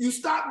 You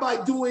stop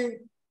by doing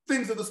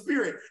things of the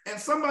Spirit. And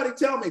somebody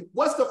tell me,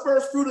 what's the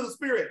first fruit of the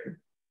Spirit?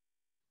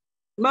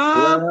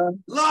 Love.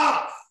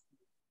 Love.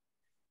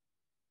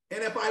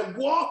 And if I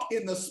walk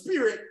in the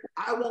Spirit,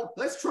 I won't.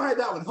 Let's try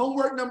that one.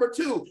 Homework number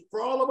 2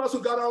 for all of us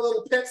who got our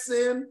little pet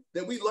sin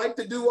that we like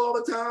to do all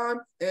the time.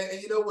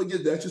 And you know what?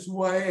 That's just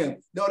who I am.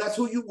 No, that's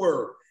who you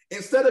were.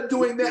 Instead of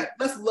doing that,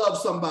 let's love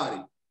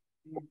somebody.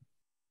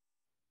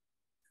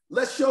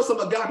 Let's show some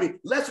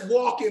agape. Let's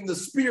walk in the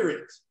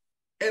Spirit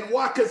and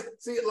walk. Because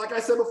see, like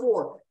I said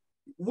before,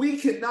 we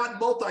cannot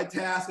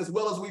multitask as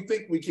well as we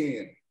think we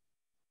can.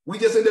 We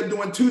just end up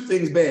doing 2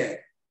 things bad.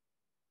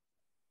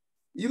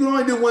 You can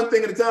only do one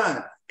thing at a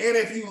time. And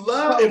if you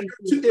love,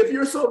 if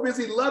you're so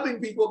busy loving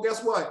people,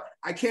 guess what?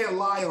 I can't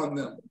lie on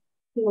them.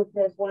 If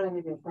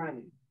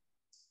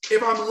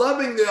I'm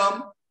loving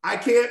them, I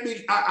can't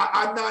be.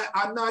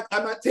 I'm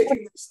not taking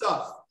their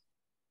stuff.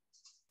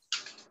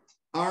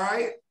 All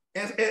right,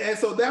 and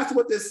so that's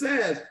what this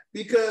says.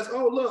 Because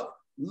look,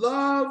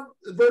 love,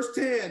 verse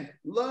 10.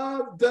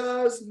 Love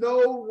does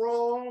no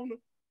wrong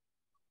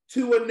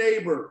to a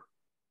neighbor.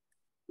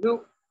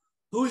 Nope.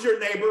 Who's your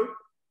neighbor?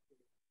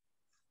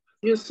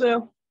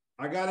 Yourself.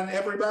 I got an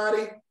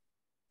everybody.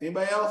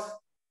 Anybody else?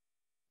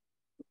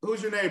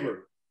 Who's your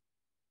neighbor?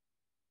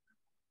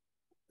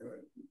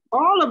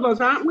 All of us,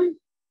 aren't we?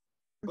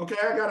 Okay,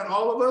 I got an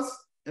all of us,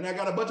 and I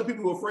got a bunch of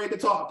people who are afraid to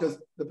talk because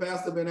the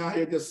pastor been out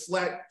here just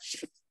slack.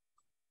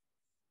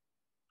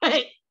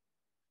 Hey.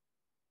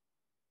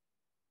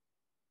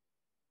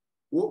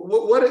 When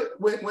the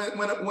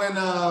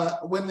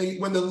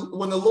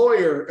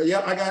lawyer,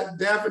 yeah, I got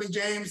Daphne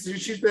James.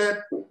 She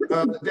said,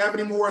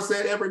 Daphne Moore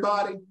said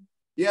everybody.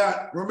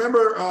 Yeah,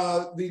 remember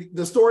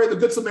the story of the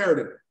Good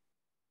Samaritan.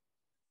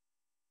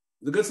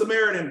 The Good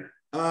Samaritan,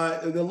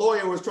 the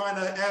lawyer was trying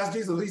to ask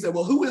Jesus. He said,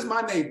 well, who is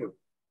my neighbor?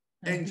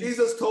 And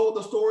Jesus told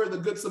the story of the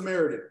Good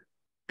Samaritan.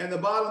 And the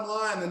bottom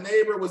line, the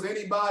neighbor was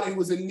anybody who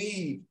was in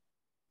need.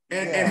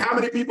 And how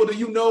many people do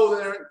you know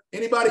that are,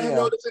 anybody you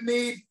know that's in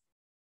need?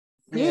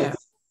 Yeah.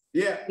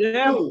 Yeah.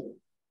 Yeah.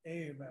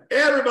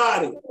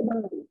 Everybody.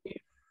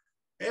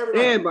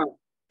 Everybody.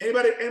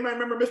 Anybody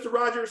remember Mr.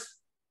 Rogers?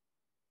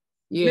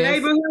 Yes.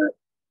 Neighborhood.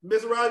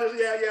 Mr. Rogers,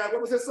 yeah.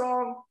 What was his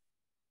song?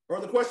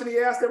 Or the question he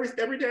asked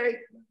every day?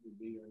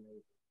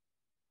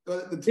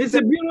 It's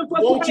a beautiful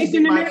won't place you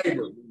be in my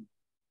neighbor?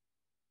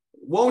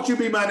 Won't you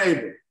be my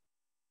neighbor?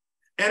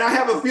 And I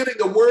have a feeling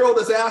the world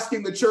is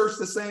asking the church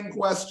the same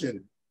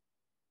question.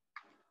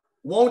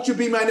 Won't you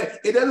be my neighbor?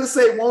 It doesn't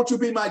say, won't you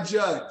be my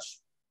judge?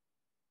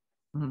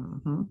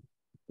 Mm-hmm.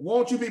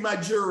 Won't you be my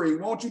jury?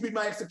 Won't you be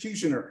my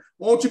executioner?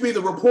 Won't you be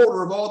the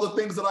reporter of all the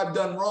things that I've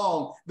done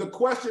wrong? The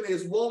question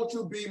is, won't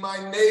you be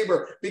my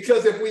neighbor?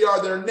 Because if we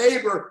are their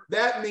neighbor,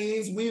 that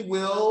means we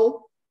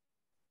will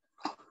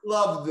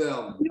love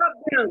them.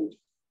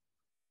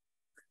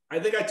 I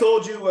think I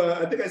told you,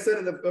 I think I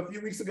said it a few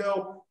weeks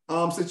ago,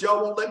 since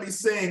y'all won't let me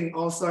sing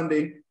on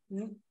Sunday,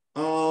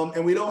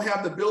 and we don't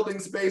have the building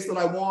space that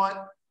I want,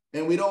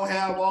 and we don't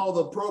have all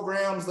the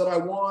programs that I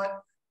want,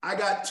 I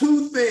got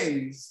 2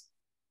 things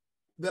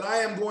that I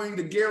am going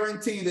to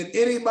guarantee that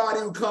anybody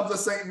who comes to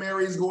St.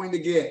 Mary is going to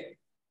get.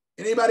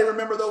 Anybody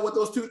remember though what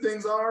those 2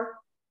 things are?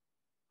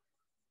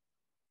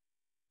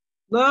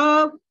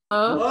 Love.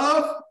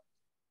 Love.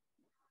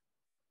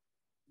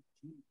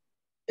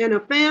 And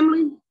a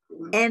family.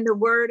 And the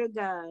word of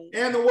God.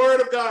 And the word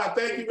of God.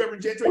 Thank you,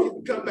 Reverend Gentry. You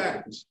can come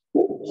back.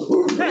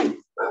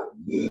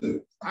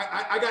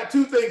 I got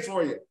 2 things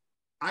for you.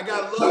 I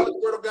got love and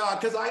the word of God.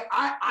 Because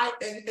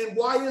and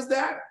why is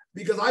that?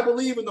 Because I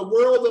believe in the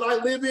world that I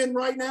live in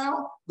right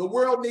now, the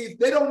world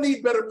they don't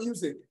need better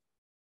music.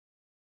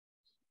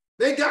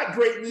 They got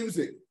great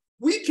music.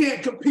 We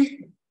can't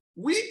compete.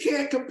 We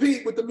can't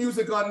compete with the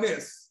music on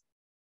this.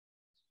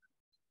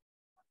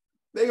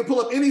 They can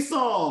pull up any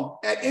song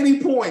at any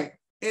point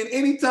and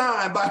any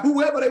time by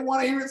whoever they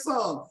want to hear it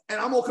sung. And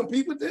I'm going to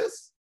compete with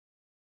this?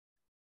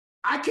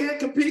 I can't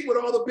compete with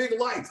all the big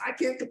lights. I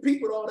can't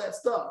compete with all that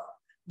stuff.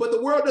 But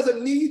the world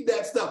doesn't need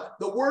that stuff.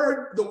 The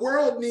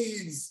world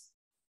needs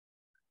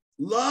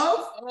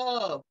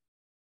love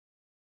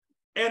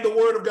and the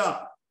word of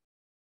God.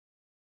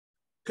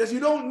 Because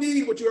you don't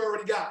need what you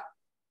already got.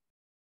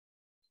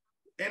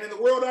 And in the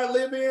world I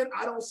live in,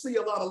 I don't see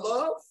a lot of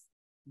love.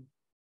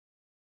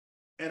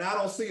 And I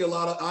don't see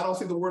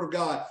the word of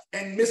God.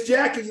 And Miss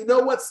Jackie, you know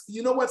what's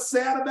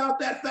sad about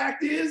that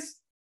fact is?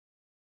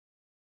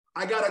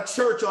 I got a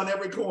church on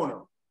every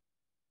corner.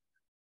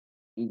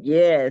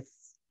 Yes.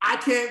 I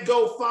can't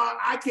go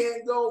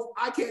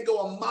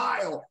a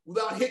mile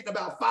without hitting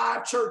about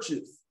 5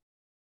 churches.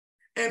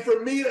 And for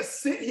me to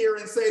sit here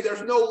and say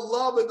there's no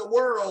love in the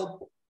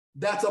world,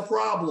 that's a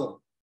problem.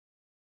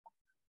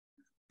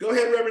 Go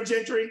ahead, Reverend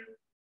Gentry.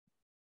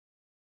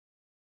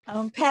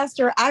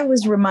 Pastor, I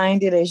was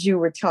reminded as you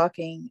were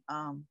talking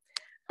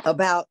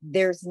about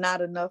there's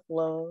not enough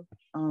love.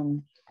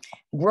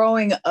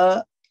 Growing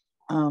up,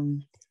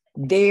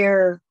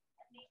 there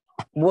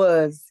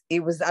was,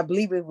 I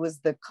believe it was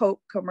the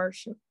Coke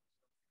commercial.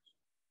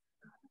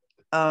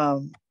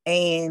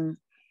 And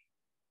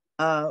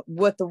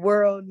what the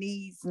world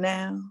needs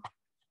now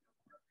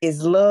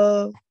is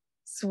love,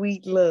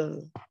 sweet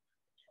love.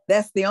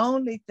 That's the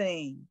only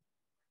thing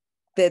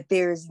that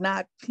there's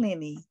not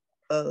plenty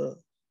of.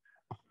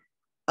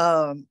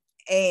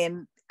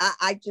 And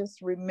I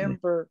just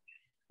remember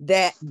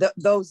that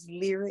those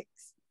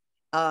lyrics,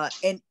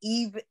 and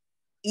even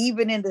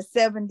in the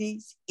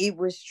 70s, it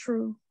was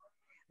true.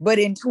 But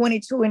in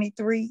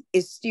 2023,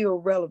 it's still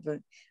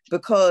relevant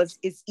because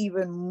it's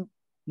even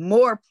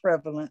more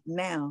prevalent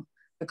now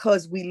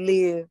because we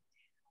live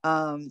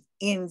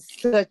in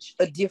such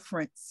a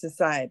different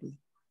society.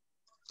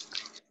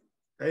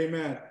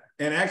 Amen.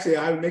 And actually,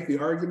 I would make the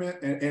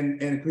argument,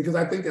 and because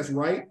I think that's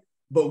right,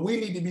 but we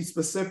need to be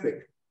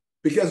specific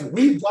because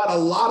we've got a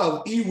lot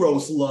of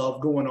eros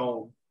love going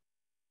on.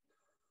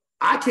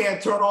 I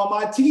can't turn on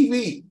my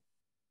TV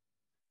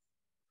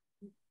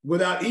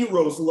without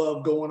eros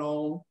love going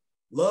on.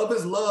 Love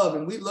is love,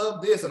 and we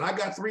love this, and I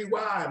got 3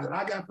 wives, and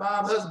I got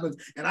 5 husbands,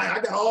 and I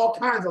got all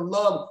kinds of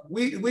love.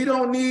 We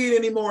don't need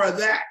any more of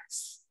that.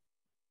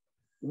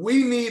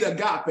 We need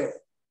agape.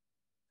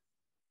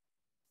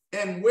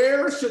 And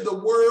where should the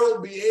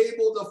world be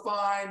able to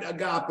find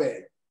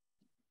agape?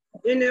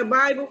 In their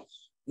Bible?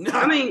 No,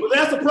 I mean, well,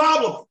 that's the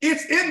problem.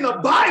 It's in the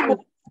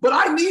Bible, but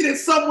I need it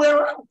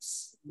somewhere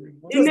else.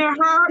 In their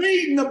heart?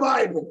 Reading the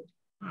Bible.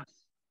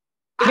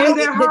 In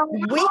their heart?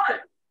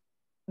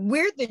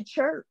 We're the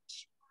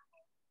church.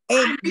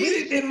 And I need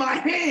it in my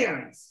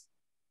hands.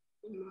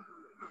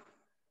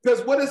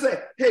 Because what is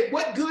it? Hey,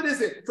 what good is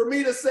it for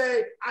me to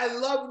say, I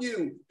love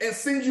you and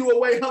send you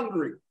away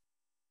hungry?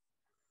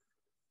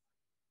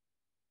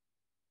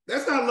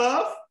 That's not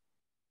love.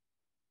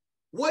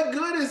 What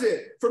good is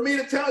it for me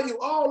to tell you,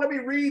 oh, let me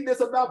read this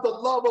about the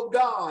love of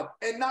God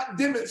and not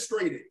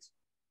demonstrate it?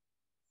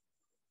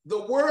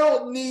 The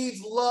world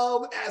needs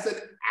love as an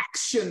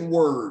action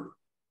word,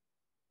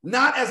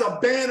 not as a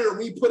banner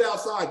we put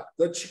outside.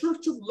 The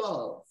church of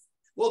love.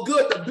 Well,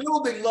 good, the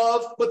building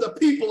loves, but the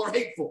people are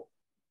hateful.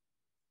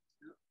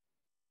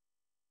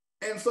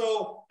 And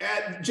so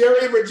at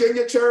Jerry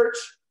Virginia Church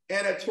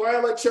and at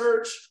Twyla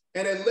Church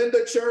and at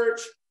Linda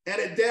Church and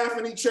at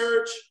Daphne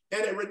Church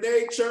and at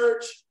Renee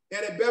Church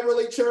and at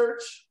Beverly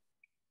Church,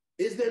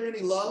 is there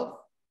any love?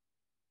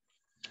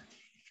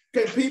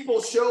 Can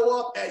people show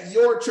up at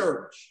your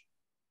church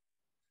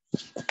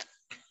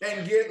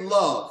and get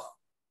love?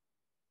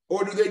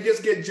 Or do they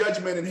just get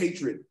judgment and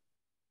hatred?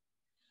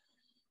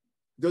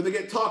 Do they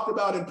get talked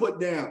about and put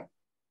down?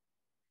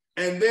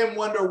 And then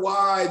wonder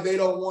why they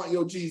don't want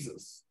your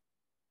Jesus?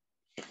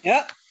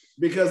 Yep.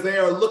 Because they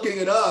are looking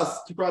at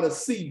us to try to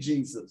see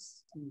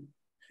Jesus.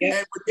 Yep.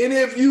 And would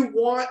any of you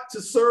want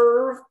to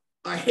serve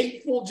a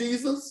hateful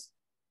Jesus?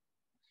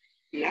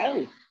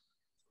 No.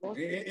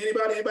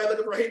 Anybody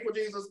looking for a hateful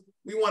Jesus?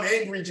 We want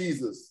angry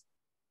Jesus.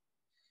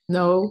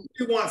 No.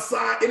 You want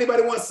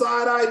anybody want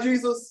side-eye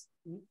Jesus?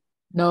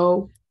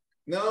 No.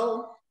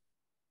 No?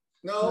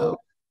 No?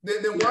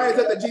 Then why is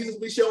that the Jesus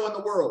we show in the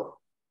world?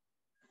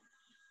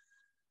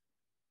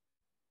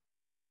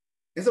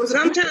 And so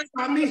sometimes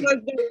not me.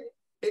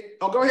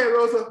 Go ahead,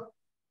 Rosa.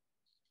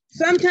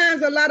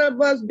 Sometimes a lot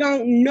of us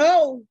don't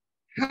know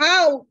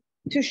how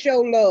to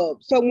show love.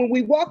 So when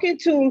we walk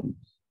into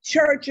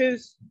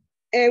churches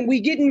and we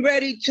getting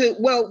ready to,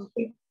 well,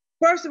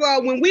 first of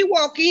all, when we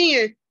walk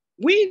in,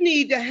 we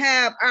need to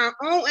have our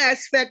own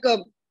aspect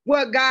of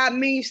what God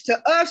means to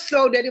us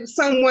so that if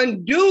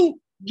someone do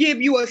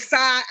give you a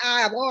side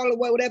eye of all of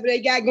whatever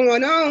they got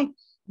going on,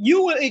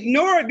 you will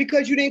ignore it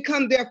because you didn't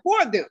come there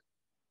for them.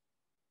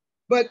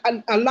 But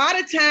a lot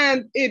of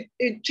times it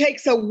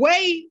takes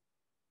away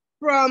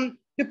from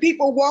the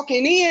people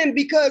walking in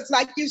because,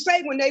 like you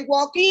say, when they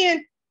walk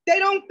in, they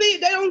don't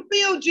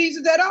feel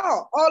Jesus at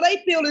all. All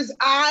they feel is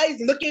eyes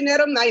looking at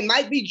them. They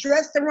might be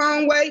dressed the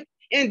wrong way,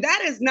 and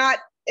that is not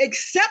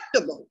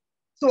acceptable.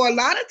 So a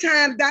lot of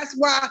times that's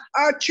why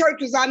our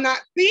churches are not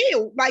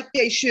filled like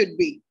they should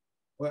be.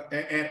 Well,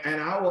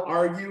 and I will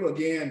argue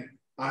again.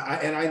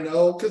 I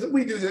know because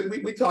we do this.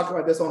 We talk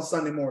about this on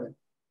Sunday morning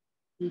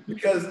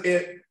because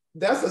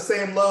that's the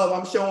same love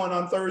I'm showing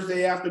on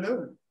Thursday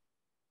afternoon.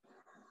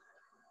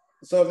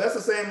 So if that's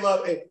the same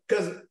love,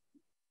 because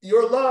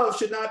your love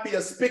should not be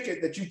a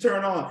spigot that you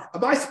turn on.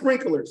 My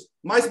sprinklers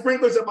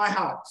at my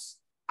house,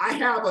 I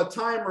have a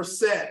timer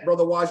set,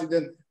 Brother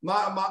Washington.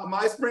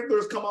 My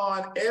sprinklers come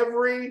on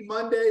every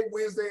Monday,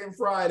 Wednesday, and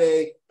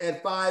Friday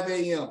at 5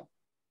 a.m.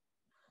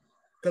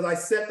 because I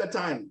set the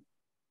timer.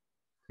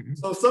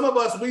 So some of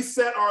us, we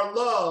set our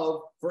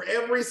love for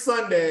every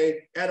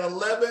Sunday at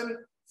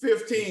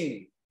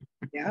 11:15.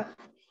 Yeah.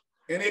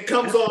 And it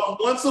comes on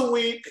once a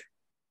week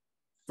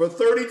for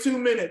 32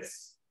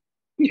 minutes.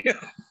 Yeah.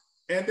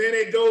 And then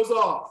it goes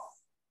off.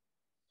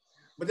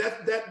 But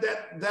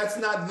that's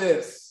not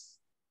this.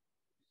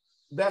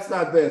 That's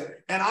not this.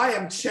 And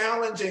I'm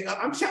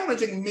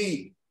challenging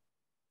me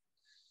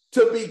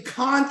to be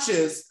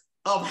conscious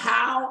of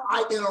how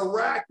I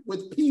interact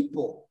with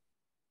people,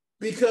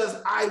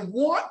 because I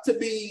want to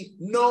be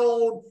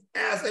known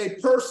as a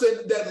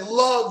person that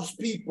loves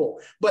people.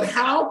 But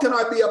how can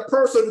I be a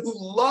person who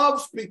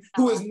loves people,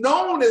 who is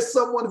known as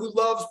someone who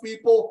loves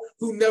people,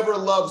 who never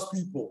loves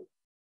people?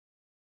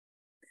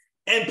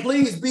 And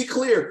please be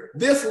clear,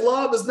 this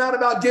love is not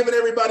about giving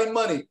everybody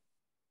money.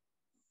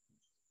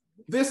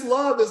 This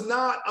love is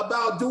not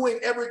about doing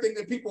everything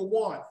that people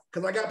want.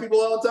 Because I got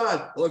people all the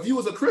time. Well, if you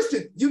was a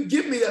Christian, you'd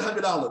give me that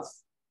 $100.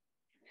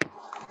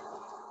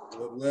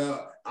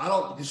 Well, I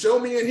don't, show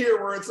me in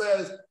here where it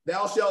says,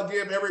 thou shalt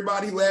give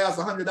everybody who asks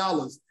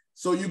 $100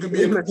 so you can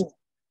be a Christian.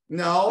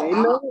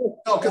 No,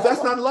 because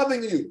that's not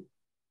loving you.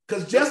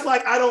 Because just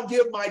like I don't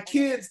give my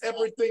kids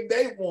everything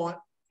they want,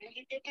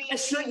 I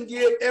shouldn't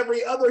give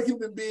every other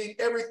human being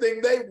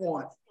everything they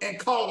want and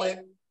call it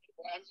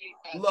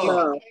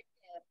love.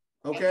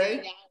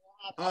 Okay?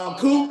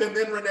 Coop and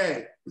then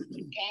Renee.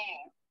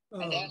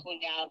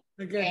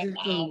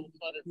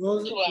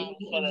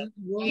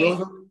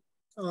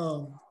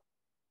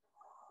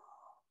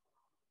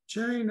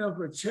 Train up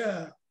a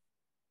child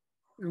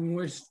in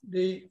which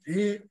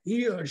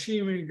he or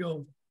she may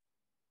go,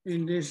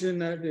 and they should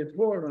not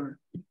depart on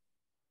it.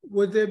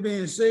 With that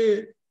being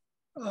said,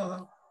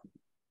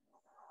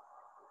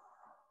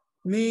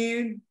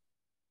 men,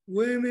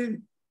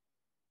 women,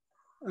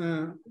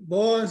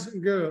 boys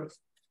and girls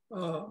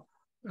are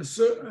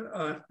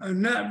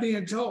not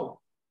being taught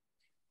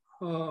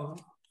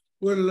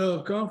where the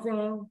love come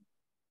from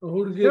or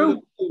who to give love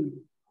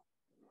to.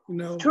 You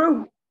know,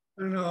 true.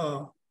 And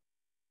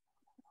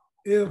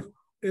if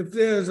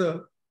there's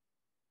a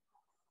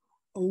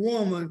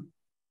woman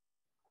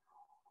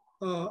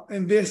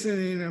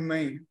investing in a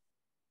man,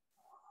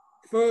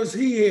 first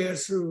he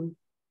has to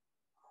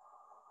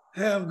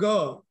have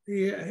God.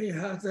 He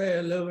has to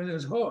have love in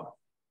his heart.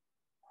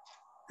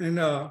 And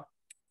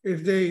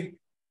if they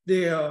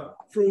are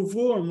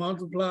fruitful and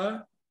multiply,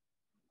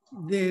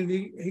 then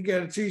he got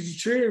to teach the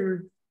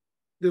children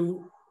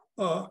the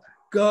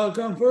God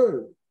come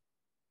first.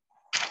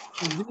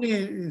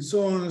 And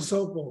so on and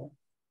so forth.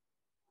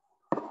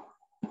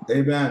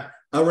 Amen.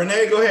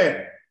 Renee, go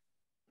ahead.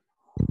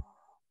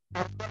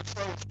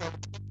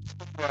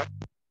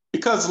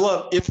 Because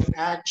love is an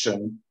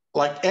action,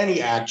 like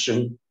any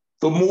action,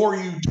 the more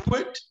you do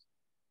it,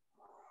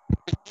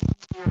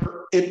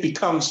 it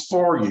becomes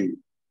for you.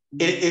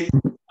 It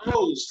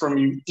flows from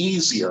you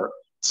easier.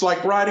 It's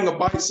like riding a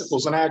bicycle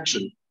is an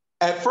action.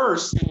 At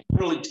first, it's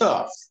really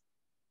tough,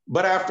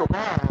 but after a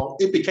while,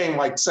 it became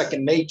like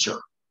second nature.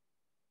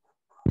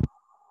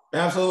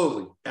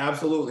 Absolutely,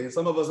 absolutely. And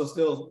some of us are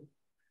still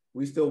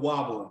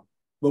wobbling,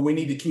 but we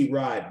need to keep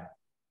riding,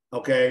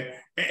 okay?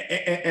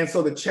 And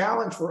so the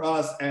challenge for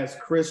us as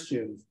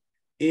Christians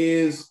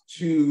is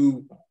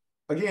to,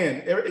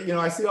 again,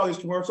 I see all these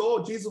commercials,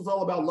 oh, Jesus was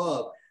all about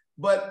love.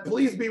 But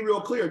please be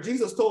real clear,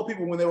 Jesus told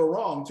people when they were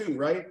wrong too,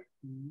 right?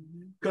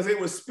 Because it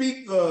would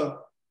speak the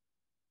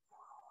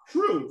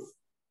truth.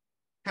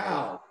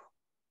 How?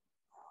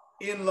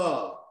 In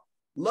love.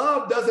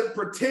 Love doesn't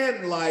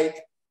pretend like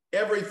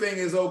everything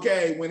is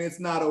okay when it's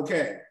not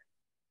okay.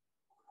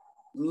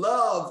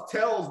 Love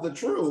tells the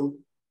truth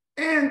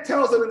and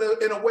tells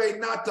it in a way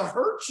not to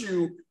hurt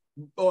you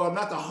or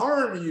not to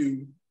harm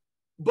you,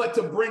 but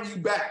to bring you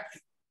back.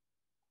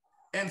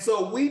 And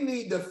so we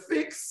need to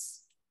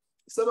fix,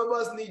 some of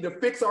us need to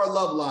fix our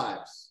love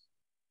lives.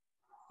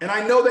 And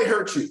I know they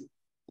hurt you.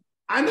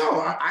 I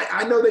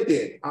know they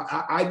did.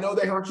 I know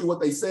they hurt you, what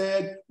they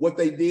said, what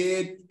they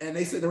did, and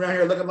they sitting around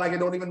here looking like it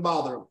don't even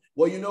bother them.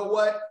 Well, you know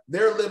what?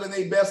 They're living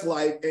their best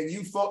life, and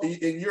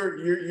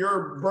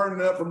you're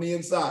burning up from the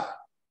inside.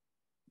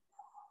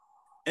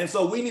 And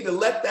so we need to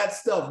let that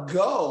stuff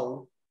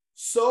go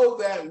so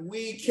that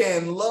we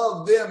can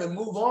love them and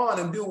move on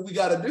and do what we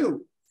got to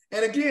do.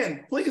 And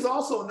again, please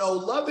also know,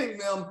 loving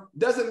them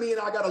doesn't mean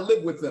I got to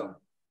live with them.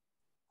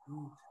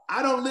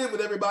 I don't live with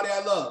everybody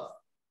I love.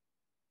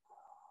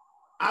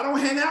 I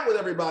don't hang out with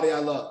everybody I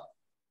love.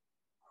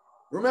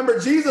 Remember,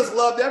 Jesus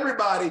loved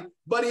everybody,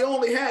 but he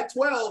only had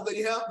 12 that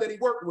he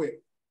worked with.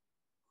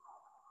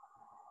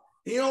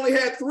 He only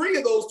had 3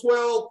 of those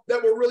 12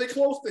 that were really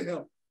close to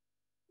him.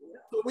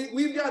 So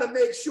we've got to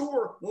make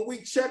sure when we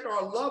check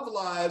our love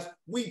lives,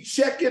 we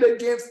check it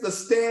against the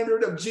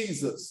standard of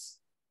Jesus.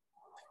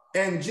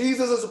 And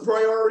Jesus'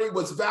 priority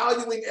was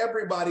valuing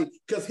everybody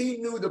because he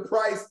knew the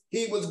price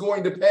he was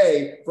going to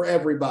pay for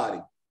everybody.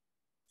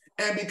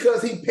 And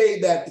because he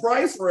paid that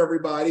price for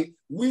everybody,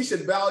 we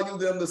should value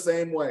them the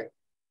same way.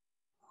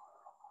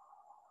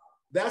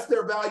 That's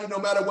their value no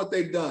matter what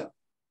they've done.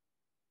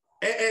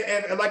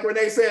 And like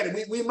Renee said,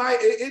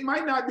 it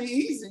might not be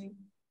easy,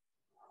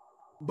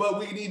 but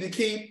we need to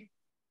keep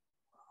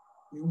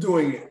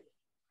doing it.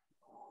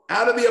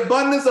 Out of the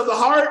abundance of the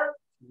heart,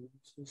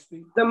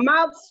 The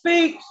mouth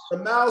speaks. The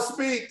mouth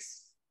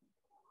speaks.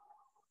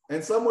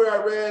 And somewhere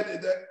I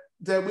read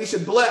that we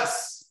should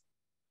bless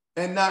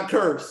and not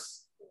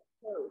curse.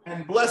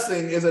 And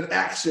blessing is an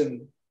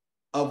action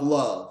of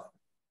love.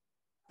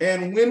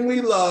 And when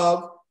we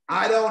love,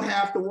 I don't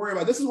have to worry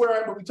about it. This is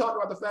where when we talk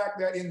about the fact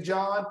that in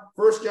John,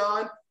 1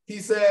 John, he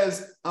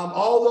says,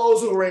 all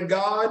those who are in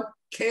God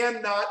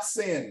cannot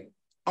sin,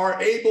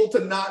 are able to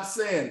not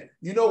sin.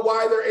 You know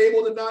why they're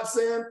able to not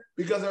sin?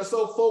 Because they're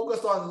so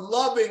focused on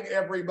loving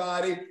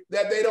everybody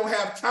that they don't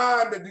have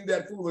time to do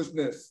that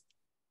foolishness.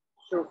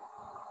 Sure.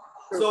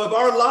 So if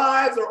our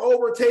lives are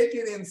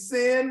overtaken in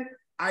sin,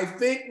 I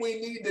think we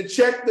need to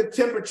check the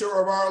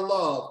temperature of our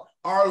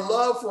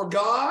love for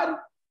God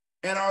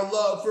and our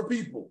love for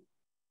people.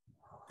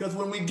 Because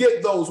when we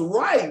get those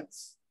right,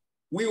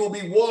 we will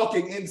be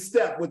walking in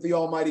step with the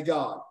Almighty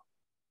God.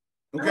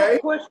 Okay?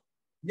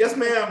 Yes,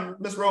 ma'am,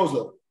 Miss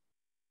Rosa.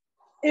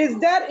 Is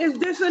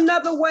this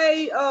another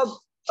way of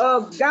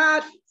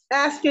God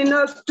asking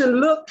us to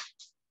look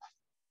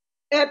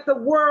at the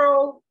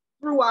world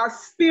through our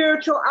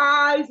spiritual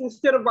eyes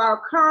instead of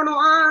our carnal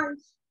eyes?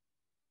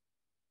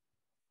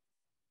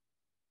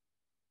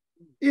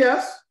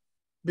 Yes,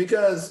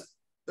 because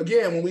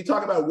again, when we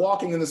talk about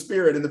walking in the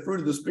Spirit and the fruit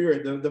of the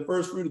Spirit, the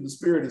first fruit of the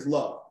Spirit is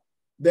love.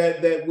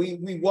 That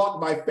we walk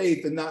by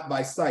faith and not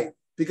by sight.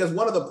 Because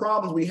one of the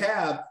problems we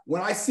have,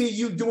 when I see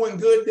you doing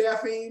good,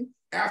 Daphne,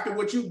 after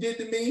what you did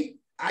to me,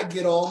 I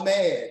get all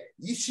mad.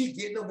 She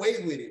getting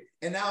away with it.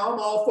 And now I'm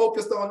all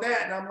focused on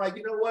that. And I'm like,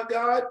 you know what,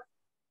 God?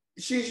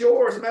 She's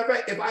yours. As a matter of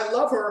fact, if I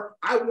love her,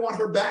 I want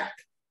her back.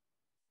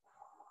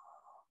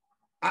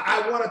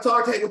 I want to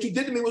talk to her. Hey, what you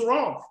did to me was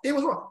wrong. It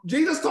was wrong.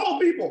 Jesus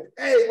told people,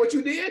 hey, what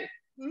you did,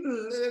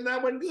 that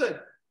wasn't good.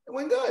 It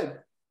wasn't good.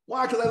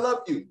 Why? Because I love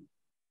you.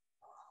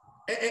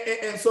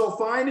 And so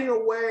finding a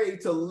way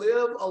to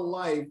live a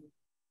life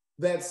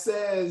that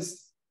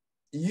says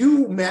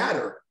you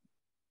matter.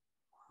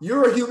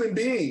 You're a human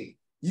being.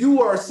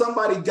 You are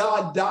somebody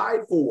God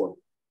died for.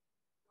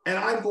 And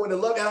I'm going to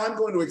love, and I'm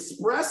going to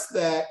express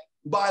that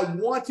by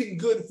wanting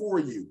good for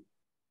you.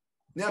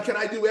 Now, can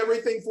I do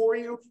everything for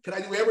you? Can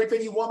I do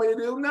everything you want me to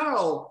do?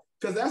 No,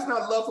 because that's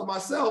not love for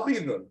myself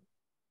either.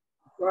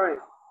 Right.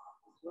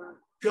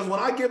 Because when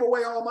I give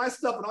away all my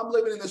stuff and I'm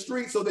living in the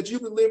street so that you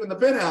can live in the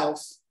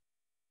penthouse,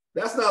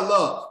 that's not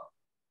love.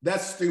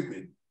 That's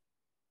stupid.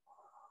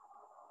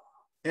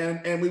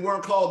 And we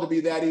weren't called to be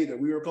that either.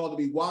 We were called to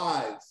be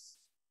wise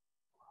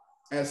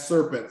as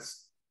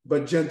serpents,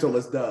 but gentle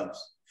as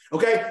doves.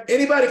 Okay,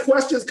 anybody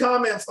questions,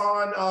 comments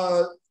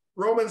on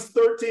Romans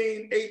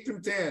 13, 8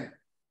 through 10?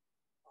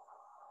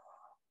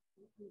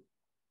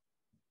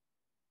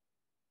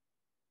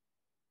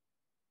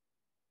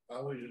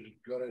 I was just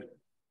gonna,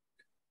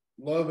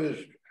 love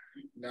is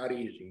not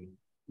easy.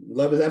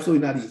 Love is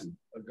absolutely not easy.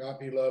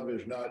 Agape love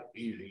is not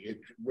easy.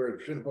 We're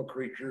sinful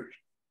creatures.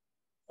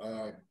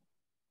 The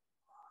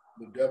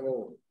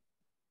devil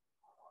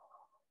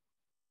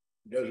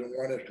doesn't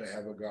want us to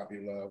have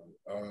agape love.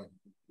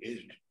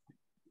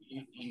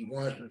 He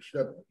wants to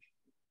step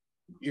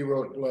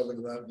eros love,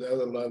 and the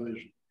other love is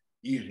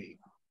easy.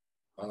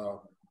 The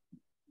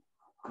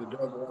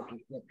devil wants to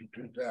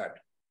substitute that,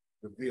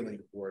 the feeling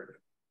for it.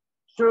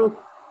 True.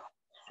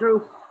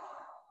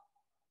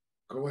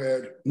 Go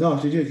ahead. No,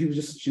 she was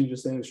just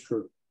saying it's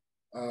true.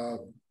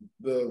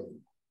 The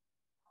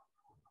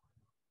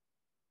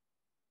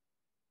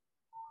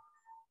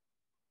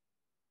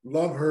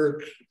love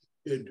hurts.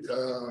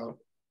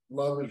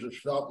 Love is a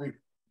selfish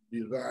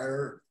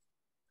desire.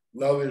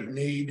 Love is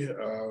need.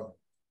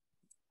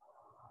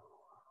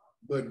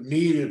 But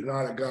need is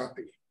not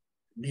agape.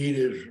 Need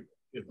is,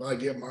 if I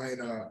get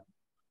mine,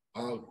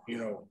 I'll,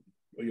 you'll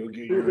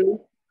get yours.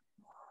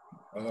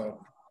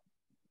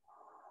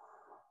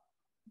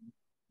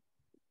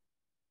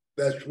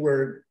 That's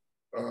where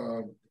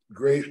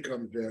grace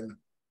comes in,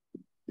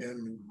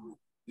 and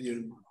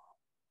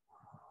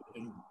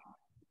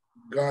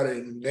God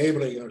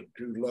enabling us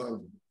to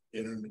love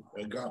in an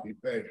agape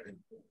fashion.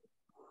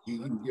 He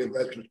can give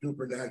us a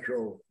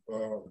supernatural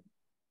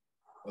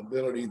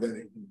ability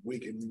that we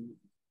can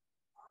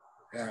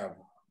have.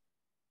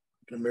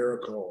 It's a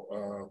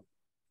miracle.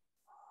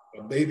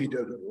 A baby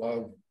doesn't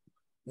love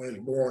when it's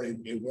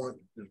born. It wants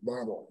its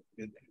bottle.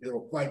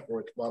 It'll fight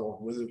for its bottle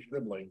with its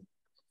sibling.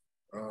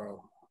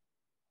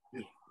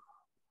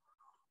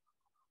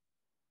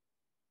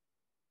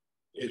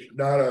 It's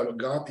not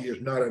agape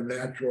is not a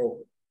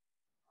natural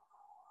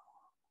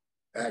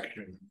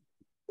action.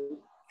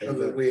 So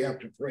that we have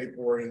to pray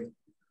for, and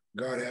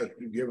God has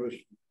to give us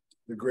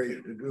the grace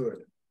to do it.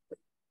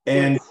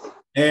 And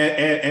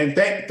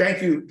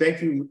thank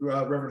you,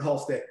 Reverend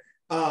Halstead.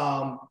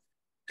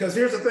 Because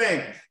here's the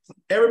thing,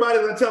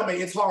 everybody's gonna tell me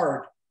it's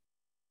hard.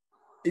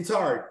 It's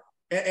hard.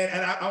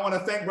 And I want to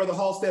thank Brother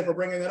Halstead for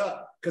bringing it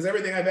up, because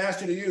everything I've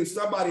asked you to use,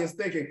 somebody is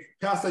thinking,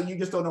 Pastor, you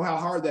just don't know how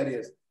hard that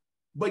is.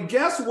 But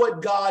guess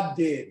what God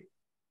did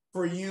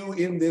for you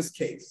in this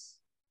case?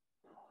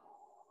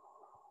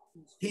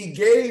 He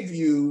gave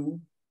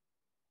you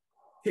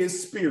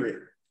his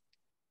spirit.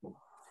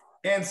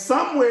 And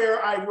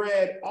somewhere I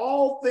read,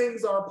 all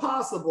things are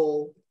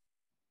possible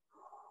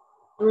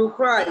through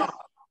Christ.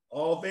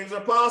 All things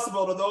are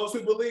possible to those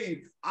who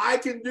believe. I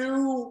can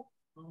do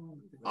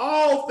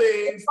all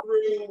things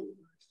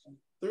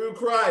through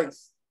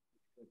Christ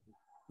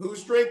who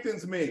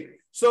strengthens me.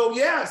 So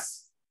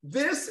yes,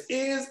 this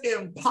is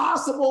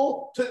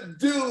impossible to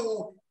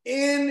do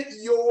in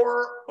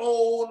your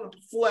own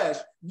flesh.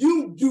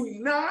 You do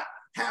not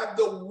have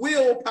the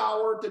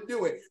willpower to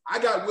do it. I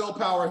got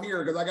willpower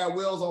here because I got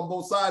wills on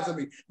both sides of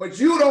me, but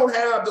you don't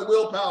have the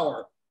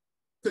willpower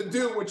to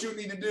do what you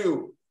need to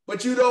do.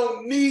 But you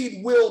don't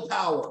need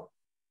willpower.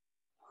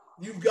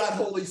 You've got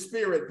Holy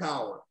Spirit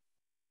power.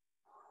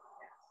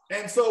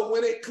 And so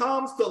when it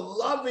comes to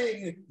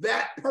loving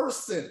that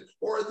person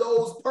or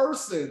those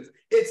persons,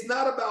 it's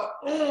not about,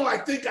 oh, I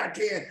think I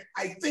can.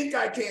 I think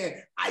I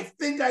can. I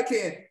think I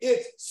can.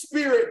 It's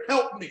Spirit,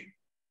 help me.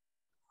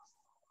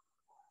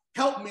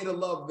 Help me to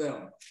love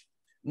them.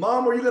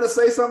 Mom, were you going to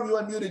say something? You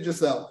unmuted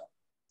yourself.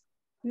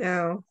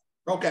 No.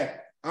 Okay.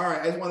 All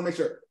right. I just want to make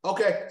sure.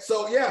 Okay.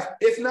 So yes,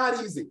 it's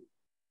not easy.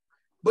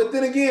 But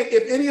then again,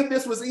 if any of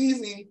this was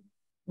easy,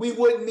 we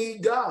wouldn't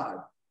need God.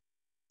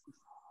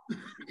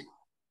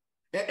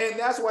 And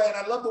that's why, and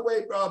I love the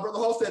way Brother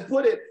Halstead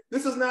put it,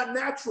 this is not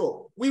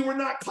natural. We were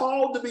not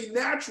called to be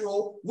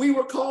natural. We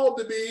were called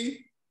to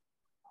be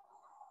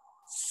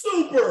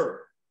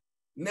super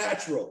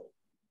natural.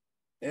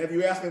 And if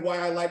you ask me why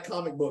I like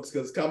comic books,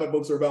 because comic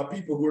books are about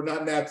people who are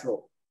not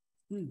natural.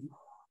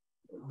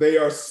 They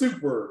are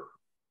super.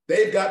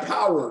 They've got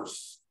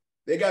powers.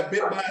 They got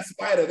bit by a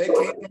spider. They came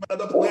from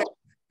another planet.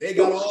 They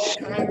got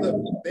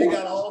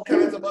all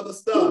kinds of other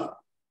stuff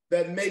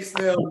that makes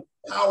them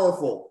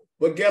powerful.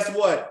 But guess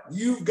what?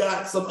 You've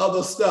got some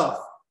other stuff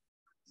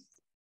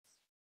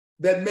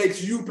that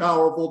makes you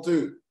powerful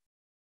too.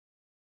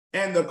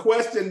 And the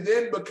question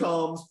then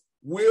becomes,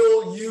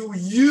 will you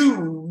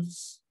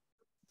use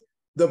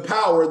the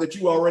power that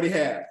you already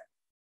have?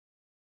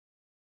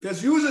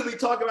 Because usually we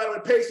talk about it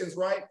with patience,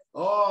 right?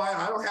 Oh,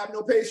 I don't have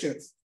no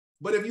patience.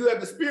 But if you have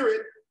the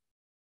Spirit,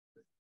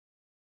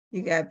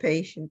 you got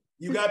patience.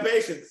 You got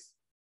patience.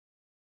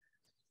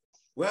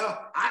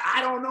 Well,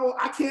 I don't know.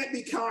 I can't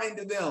be kind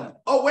to them.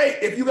 Oh, wait,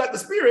 if you got the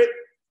Spirit,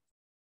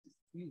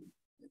 you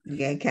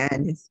got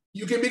kindness.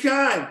 You can be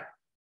kind.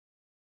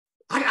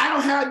 I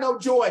don't have no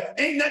joy.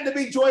 Ain't nothing to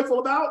be joyful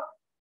about.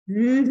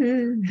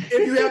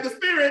 If you have the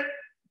Spirit,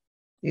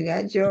 you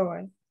got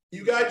joy.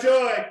 You got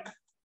joy.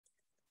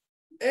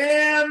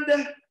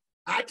 And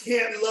I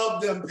can't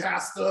love them,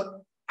 Pastor.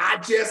 I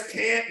just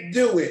can't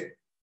do it.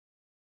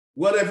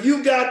 Well, if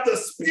you got the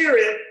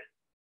Spirit,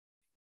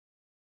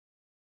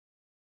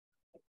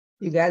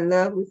 you got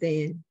love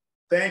within.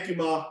 Thank you,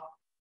 Ma.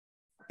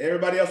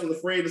 Everybody else was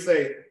afraid to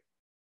say it.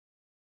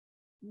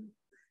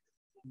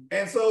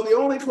 And so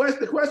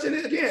the question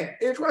is, again,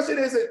 the question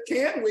isn't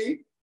can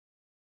we?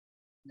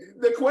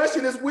 The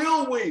question is,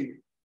 will we?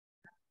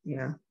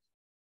 Yeah.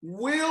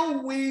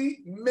 Will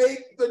we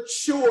make the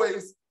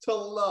choice to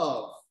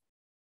love?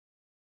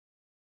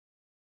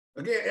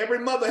 Again, every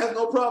mother has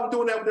no problem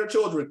doing that with their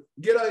children.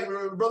 Get up,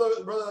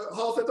 brother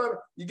Hall said,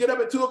 you get up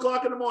at 2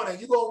 o'clock in the morning.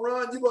 You're gonna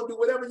run. You're gonna do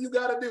whatever you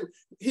gotta do.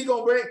 She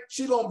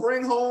gonna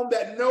bring home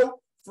that note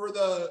for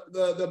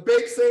the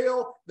bake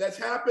sale that's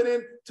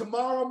happening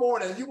tomorrow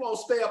morning. You gonna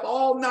stay up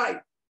all night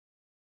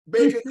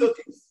baking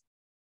cookies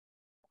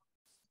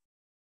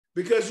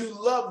because you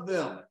love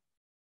them.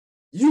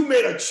 You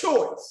made a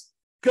choice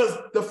because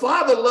the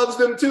Father loves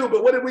them too.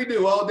 But what did we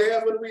do? Oh,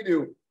 Dad, what did we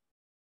do?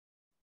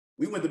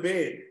 We went to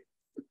bed.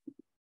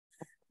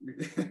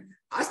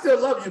 I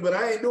still love you, but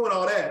I ain't doing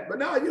all that. But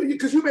now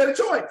because you made a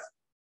choice.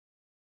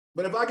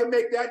 But if I can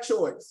make that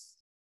choice,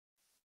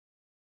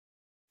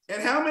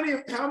 and how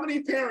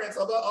many parents,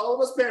 of all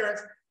of us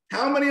parents,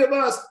 how many of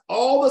us,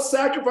 all the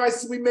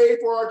sacrifices we made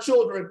for our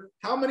children,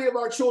 how many of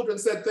our children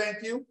said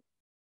thank you?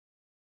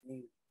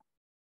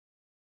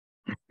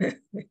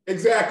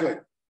 Exactly.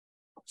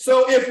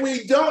 So if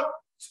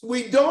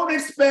we don't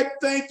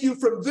expect thank you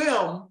from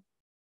them,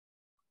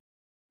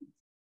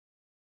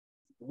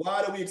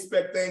 why do we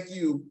expect thank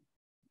you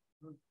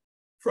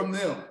from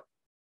them?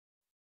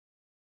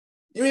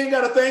 You ain't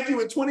got to thank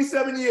you in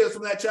 27 years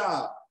from that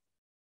child.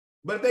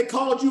 But if they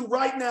called you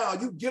right now,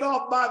 you get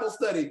off Bible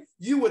study,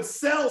 you would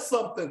sell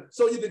something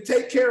so you could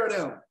take care of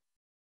them.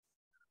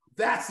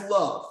 That's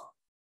love.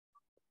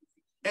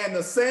 And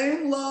the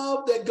same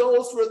love that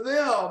goes for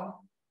them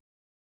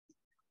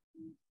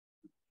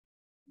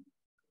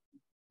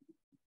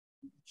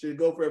should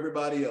go for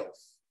everybody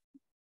else.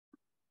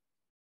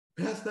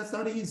 That's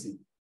not easy.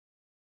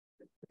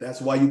 That's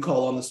why you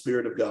call on the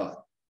Spirit of God.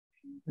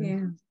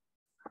 Yeah.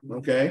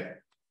 Okay.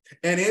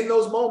 And in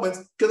those moments,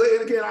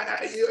 because again,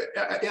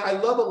 I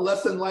love a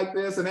lesson like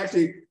this. And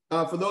actually,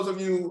 for those of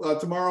you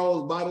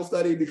tomorrow's Bible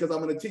study, because I'm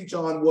going to teach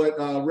on what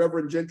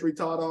Reverend Gentry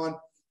taught on,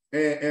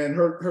 and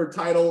her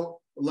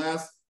title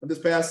this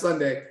past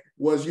Sunday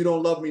was "You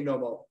Don't Love Me No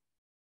More."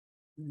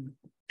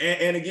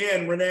 And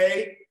again,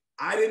 Renee,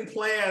 I didn't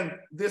plan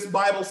this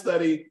Bible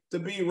study to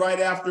be right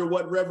after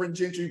what Reverend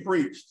Gentry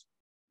preached.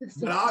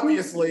 But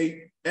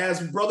obviously,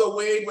 as Brother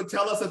Wade would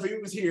tell us if he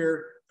was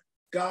here,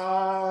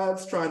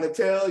 God's trying to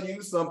tell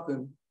you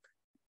something.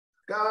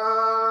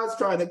 God's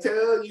trying to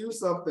tell you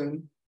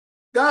something.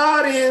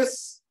 God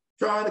is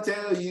trying to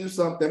tell you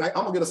something. I'm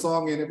gonna get a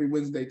song in every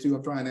Wednesday too.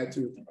 I'm trying that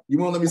too. You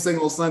won't let me sing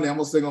on Sunday. I'm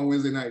gonna sing on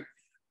Wednesday night.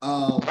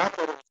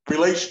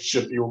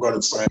 Relationship you were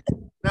going to say.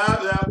 No,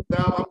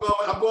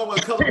 I'm going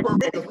with Color Purple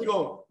because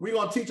we're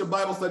gonna teach a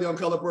Bible study on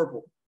Color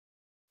Purple.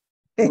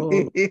 Oh.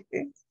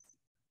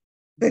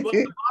 But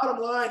the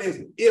bottom line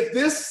is, if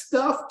this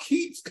stuff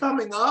keeps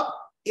coming up,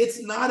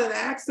 it's not an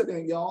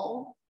accident,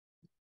 y'all.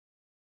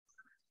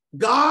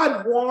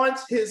 God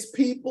wants his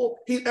people.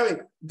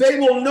 They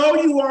will know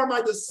you are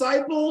my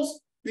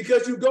disciples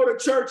because you go to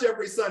church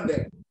every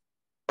Sunday.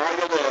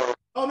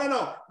 Oh,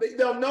 no.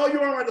 They'll know you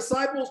are my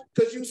disciples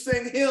because you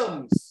sing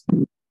hymns.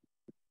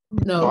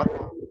 No.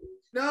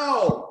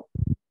 No.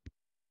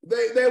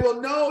 They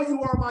will know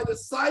you are my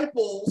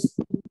disciples.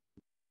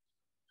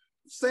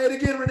 Say it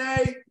again,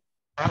 Renee.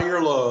 By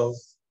your love.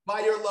 By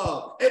your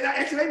love. And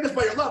actually, not just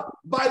by your love,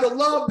 by the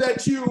love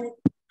that you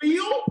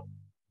feel.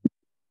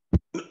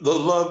 The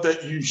love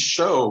that you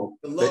show.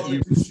 The love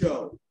that you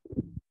show.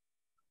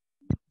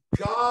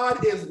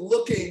 God is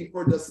looking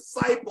for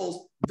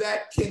disciples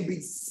that can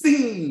be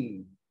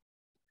seen,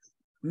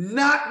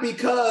 not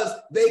because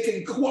they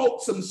can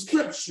quote some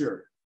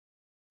scripture,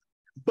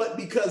 but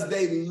because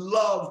they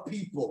love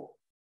people.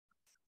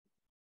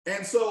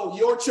 And so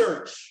your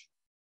church,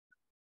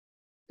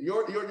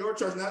 your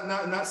church,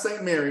 not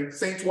St. Mary,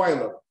 St.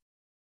 Twyla,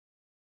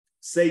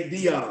 St.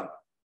 Dion,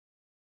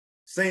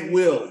 St.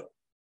 Will,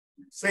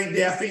 St.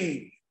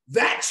 Daphne,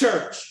 that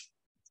church.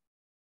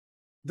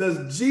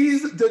 Does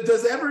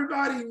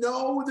everybody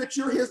know that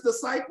you're his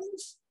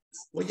disciples?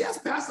 Well, yes,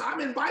 Pastor, I'm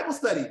in Bible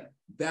study.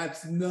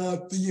 That's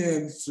not the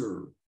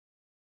answer.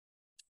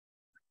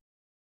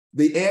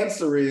 The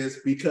answer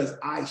is because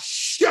I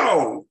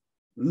show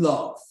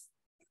love.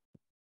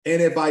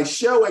 And if I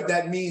show it,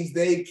 that means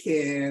they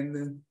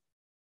can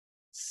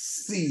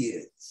see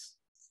it.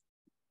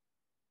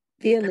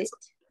 Feel it.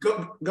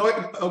 Go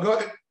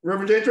ahead,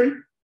 Reverend Gentry.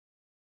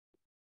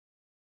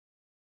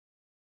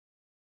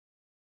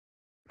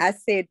 I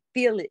said,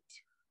 feel it.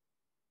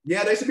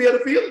 Yeah, they should be able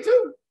to feel it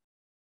too.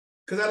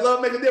 Because that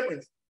love makes a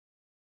difference.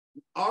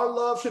 Our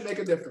love should make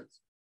a difference.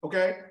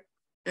 Okay?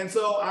 And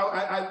so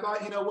I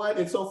thought, you know what?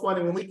 It's so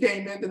funny. When we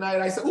came in tonight,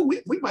 I said, oh,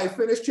 we might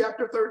finish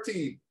chapter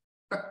 13.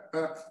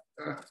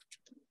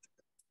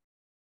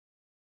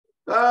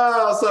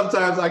 Oh,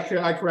 sometimes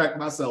I crack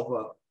myself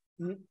up.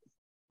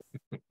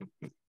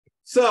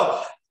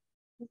 So,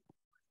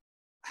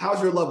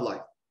 how's your love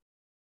life?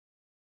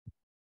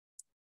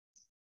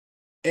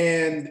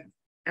 And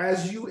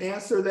as you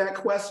answer that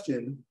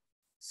question,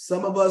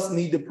 some of us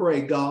need to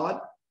pray, God,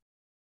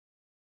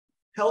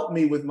 help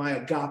me with my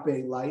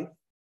agape life.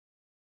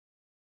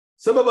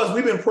 Some of us,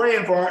 we've been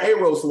praying for our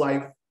eros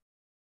life.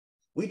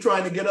 We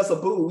trying to get us a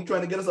boo. We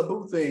trying to get us a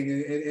boo thing,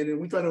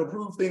 and we trying to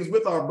improve things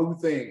with our boo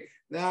thing.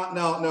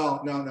 No.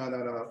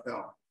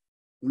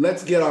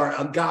 Let's get our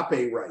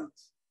agape right.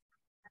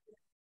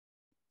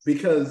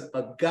 Because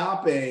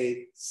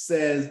agape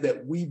says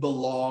that we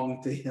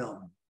belong to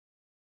him.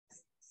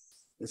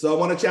 And so I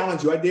want to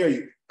challenge you. I dare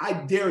you. I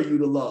dare you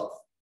to love.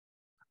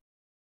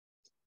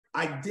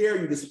 I dare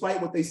you, despite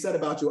what they said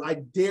about you, I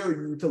dare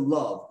you to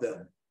love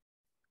them.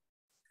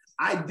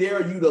 I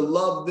dare you to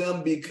love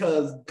them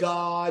because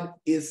God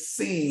is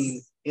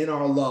seen in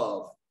our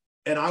love.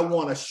 And I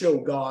want to show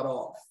God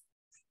off.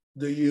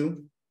 Do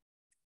you?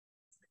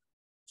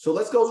 So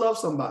let's go love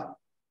somebody.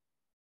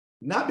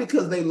 Not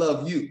because they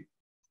love you,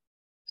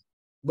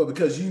 but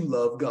because you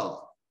love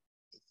God.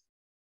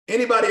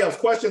 Anybody else?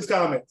 Questions,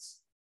 comments?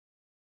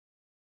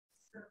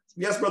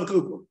 Yes, Brother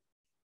Cooper.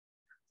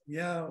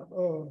 Yeah,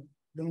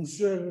 don't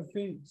share the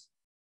feast.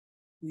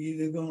 You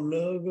either gonna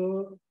love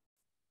God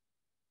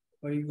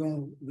or you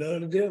gonna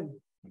love the devil.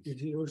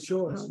 It's your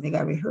choice. They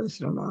got rehearsed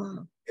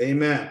tomorrow.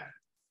 Amen.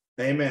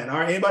 Amen. All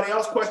right. Anybody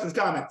else? Questions,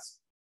 comments?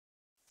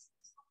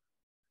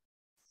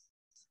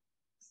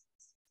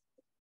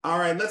 All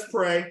right, let's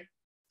pray.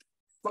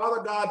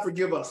 Father God,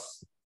 forgive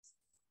us.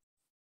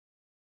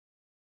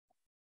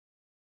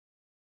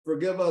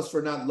 Forgive us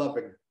for not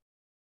loving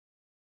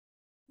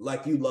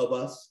like you love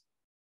us.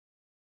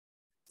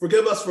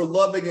 Forgive us for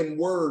loving in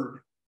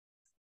word,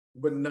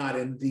 but not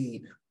in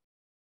deed.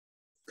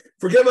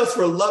 Forgive us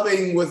for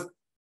loving with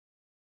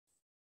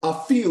a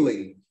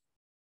feeling,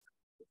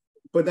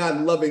 but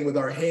not loving with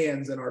our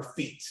hands and our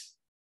feet.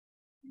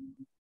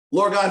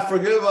 Lord God,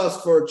 forgive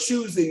us for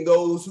choosing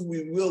those who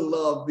we will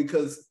love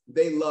because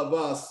they love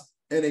us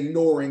and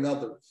ignoring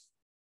others.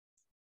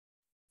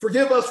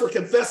 Forgive us for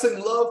confessing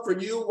love for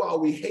you while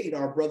we hate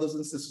our brothers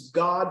and sisters.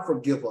 God,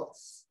 forgive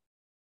us.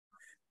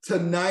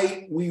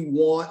 Tonight, we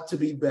want to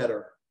be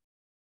better.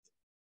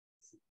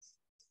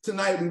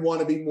 Tonight, we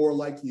want to be more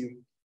like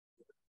you.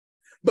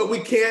 But we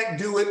can't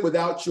do it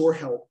without your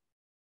help.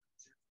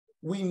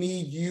 We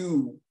need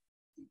you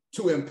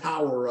to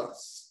empower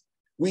us.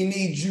 We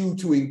need you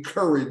to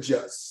encourage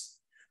us.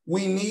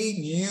 We need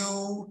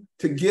you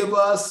to give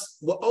us,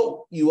 well,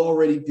 oh, you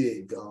already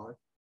did, God.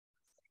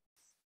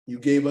 You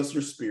gave us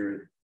your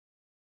spirit.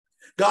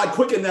 God,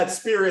 quicken that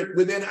spirit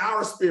within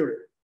our spirit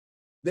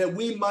that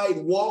we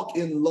might walk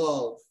in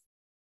love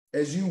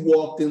as you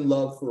walked in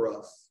love for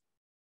us.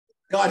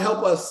 God,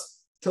 help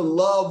us to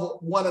love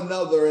one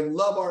another and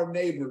love our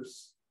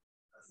neighbors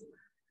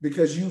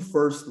because you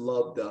first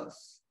loved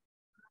us.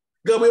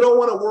 God, we don't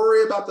want to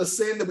worry about the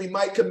sin that we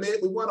might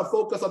commit. We want to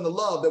focus on the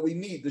love that we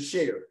need to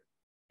share.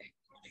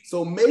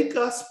 So make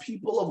us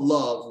people of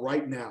love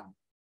right now,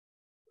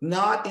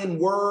 not in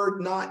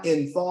word, not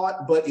in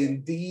thought, but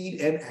in deed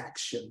and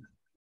action.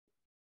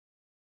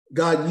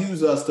 God,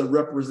 use us to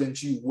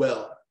represent you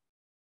well,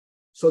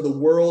 so the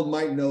world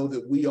might know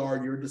that we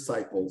are your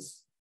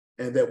disciples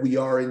and that we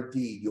are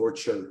indeed your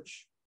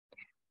church.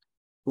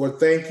 Lord,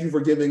 thank you for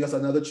giving us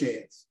another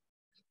chance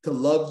to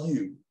love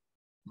you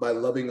by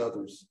loving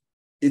others.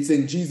 It's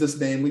in Jesus'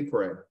 name we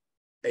pray.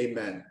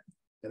 Amen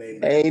and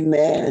amen.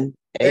 Amen.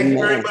 Thank Amen. you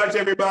very much,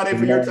 everybody,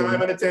 for your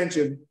time and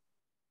attention.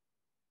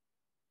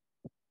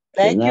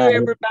 Thank you,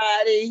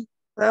 everybody.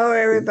 Hello,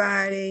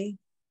 everybody.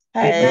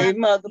 Hey,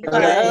 Mother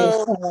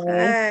Payne.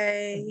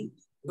 Hey.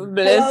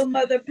 Hello,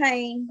 Mother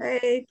Payne.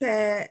 Hey,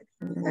 Pat.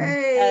 Hey.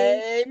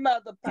 Hey,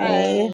 Mother Payne.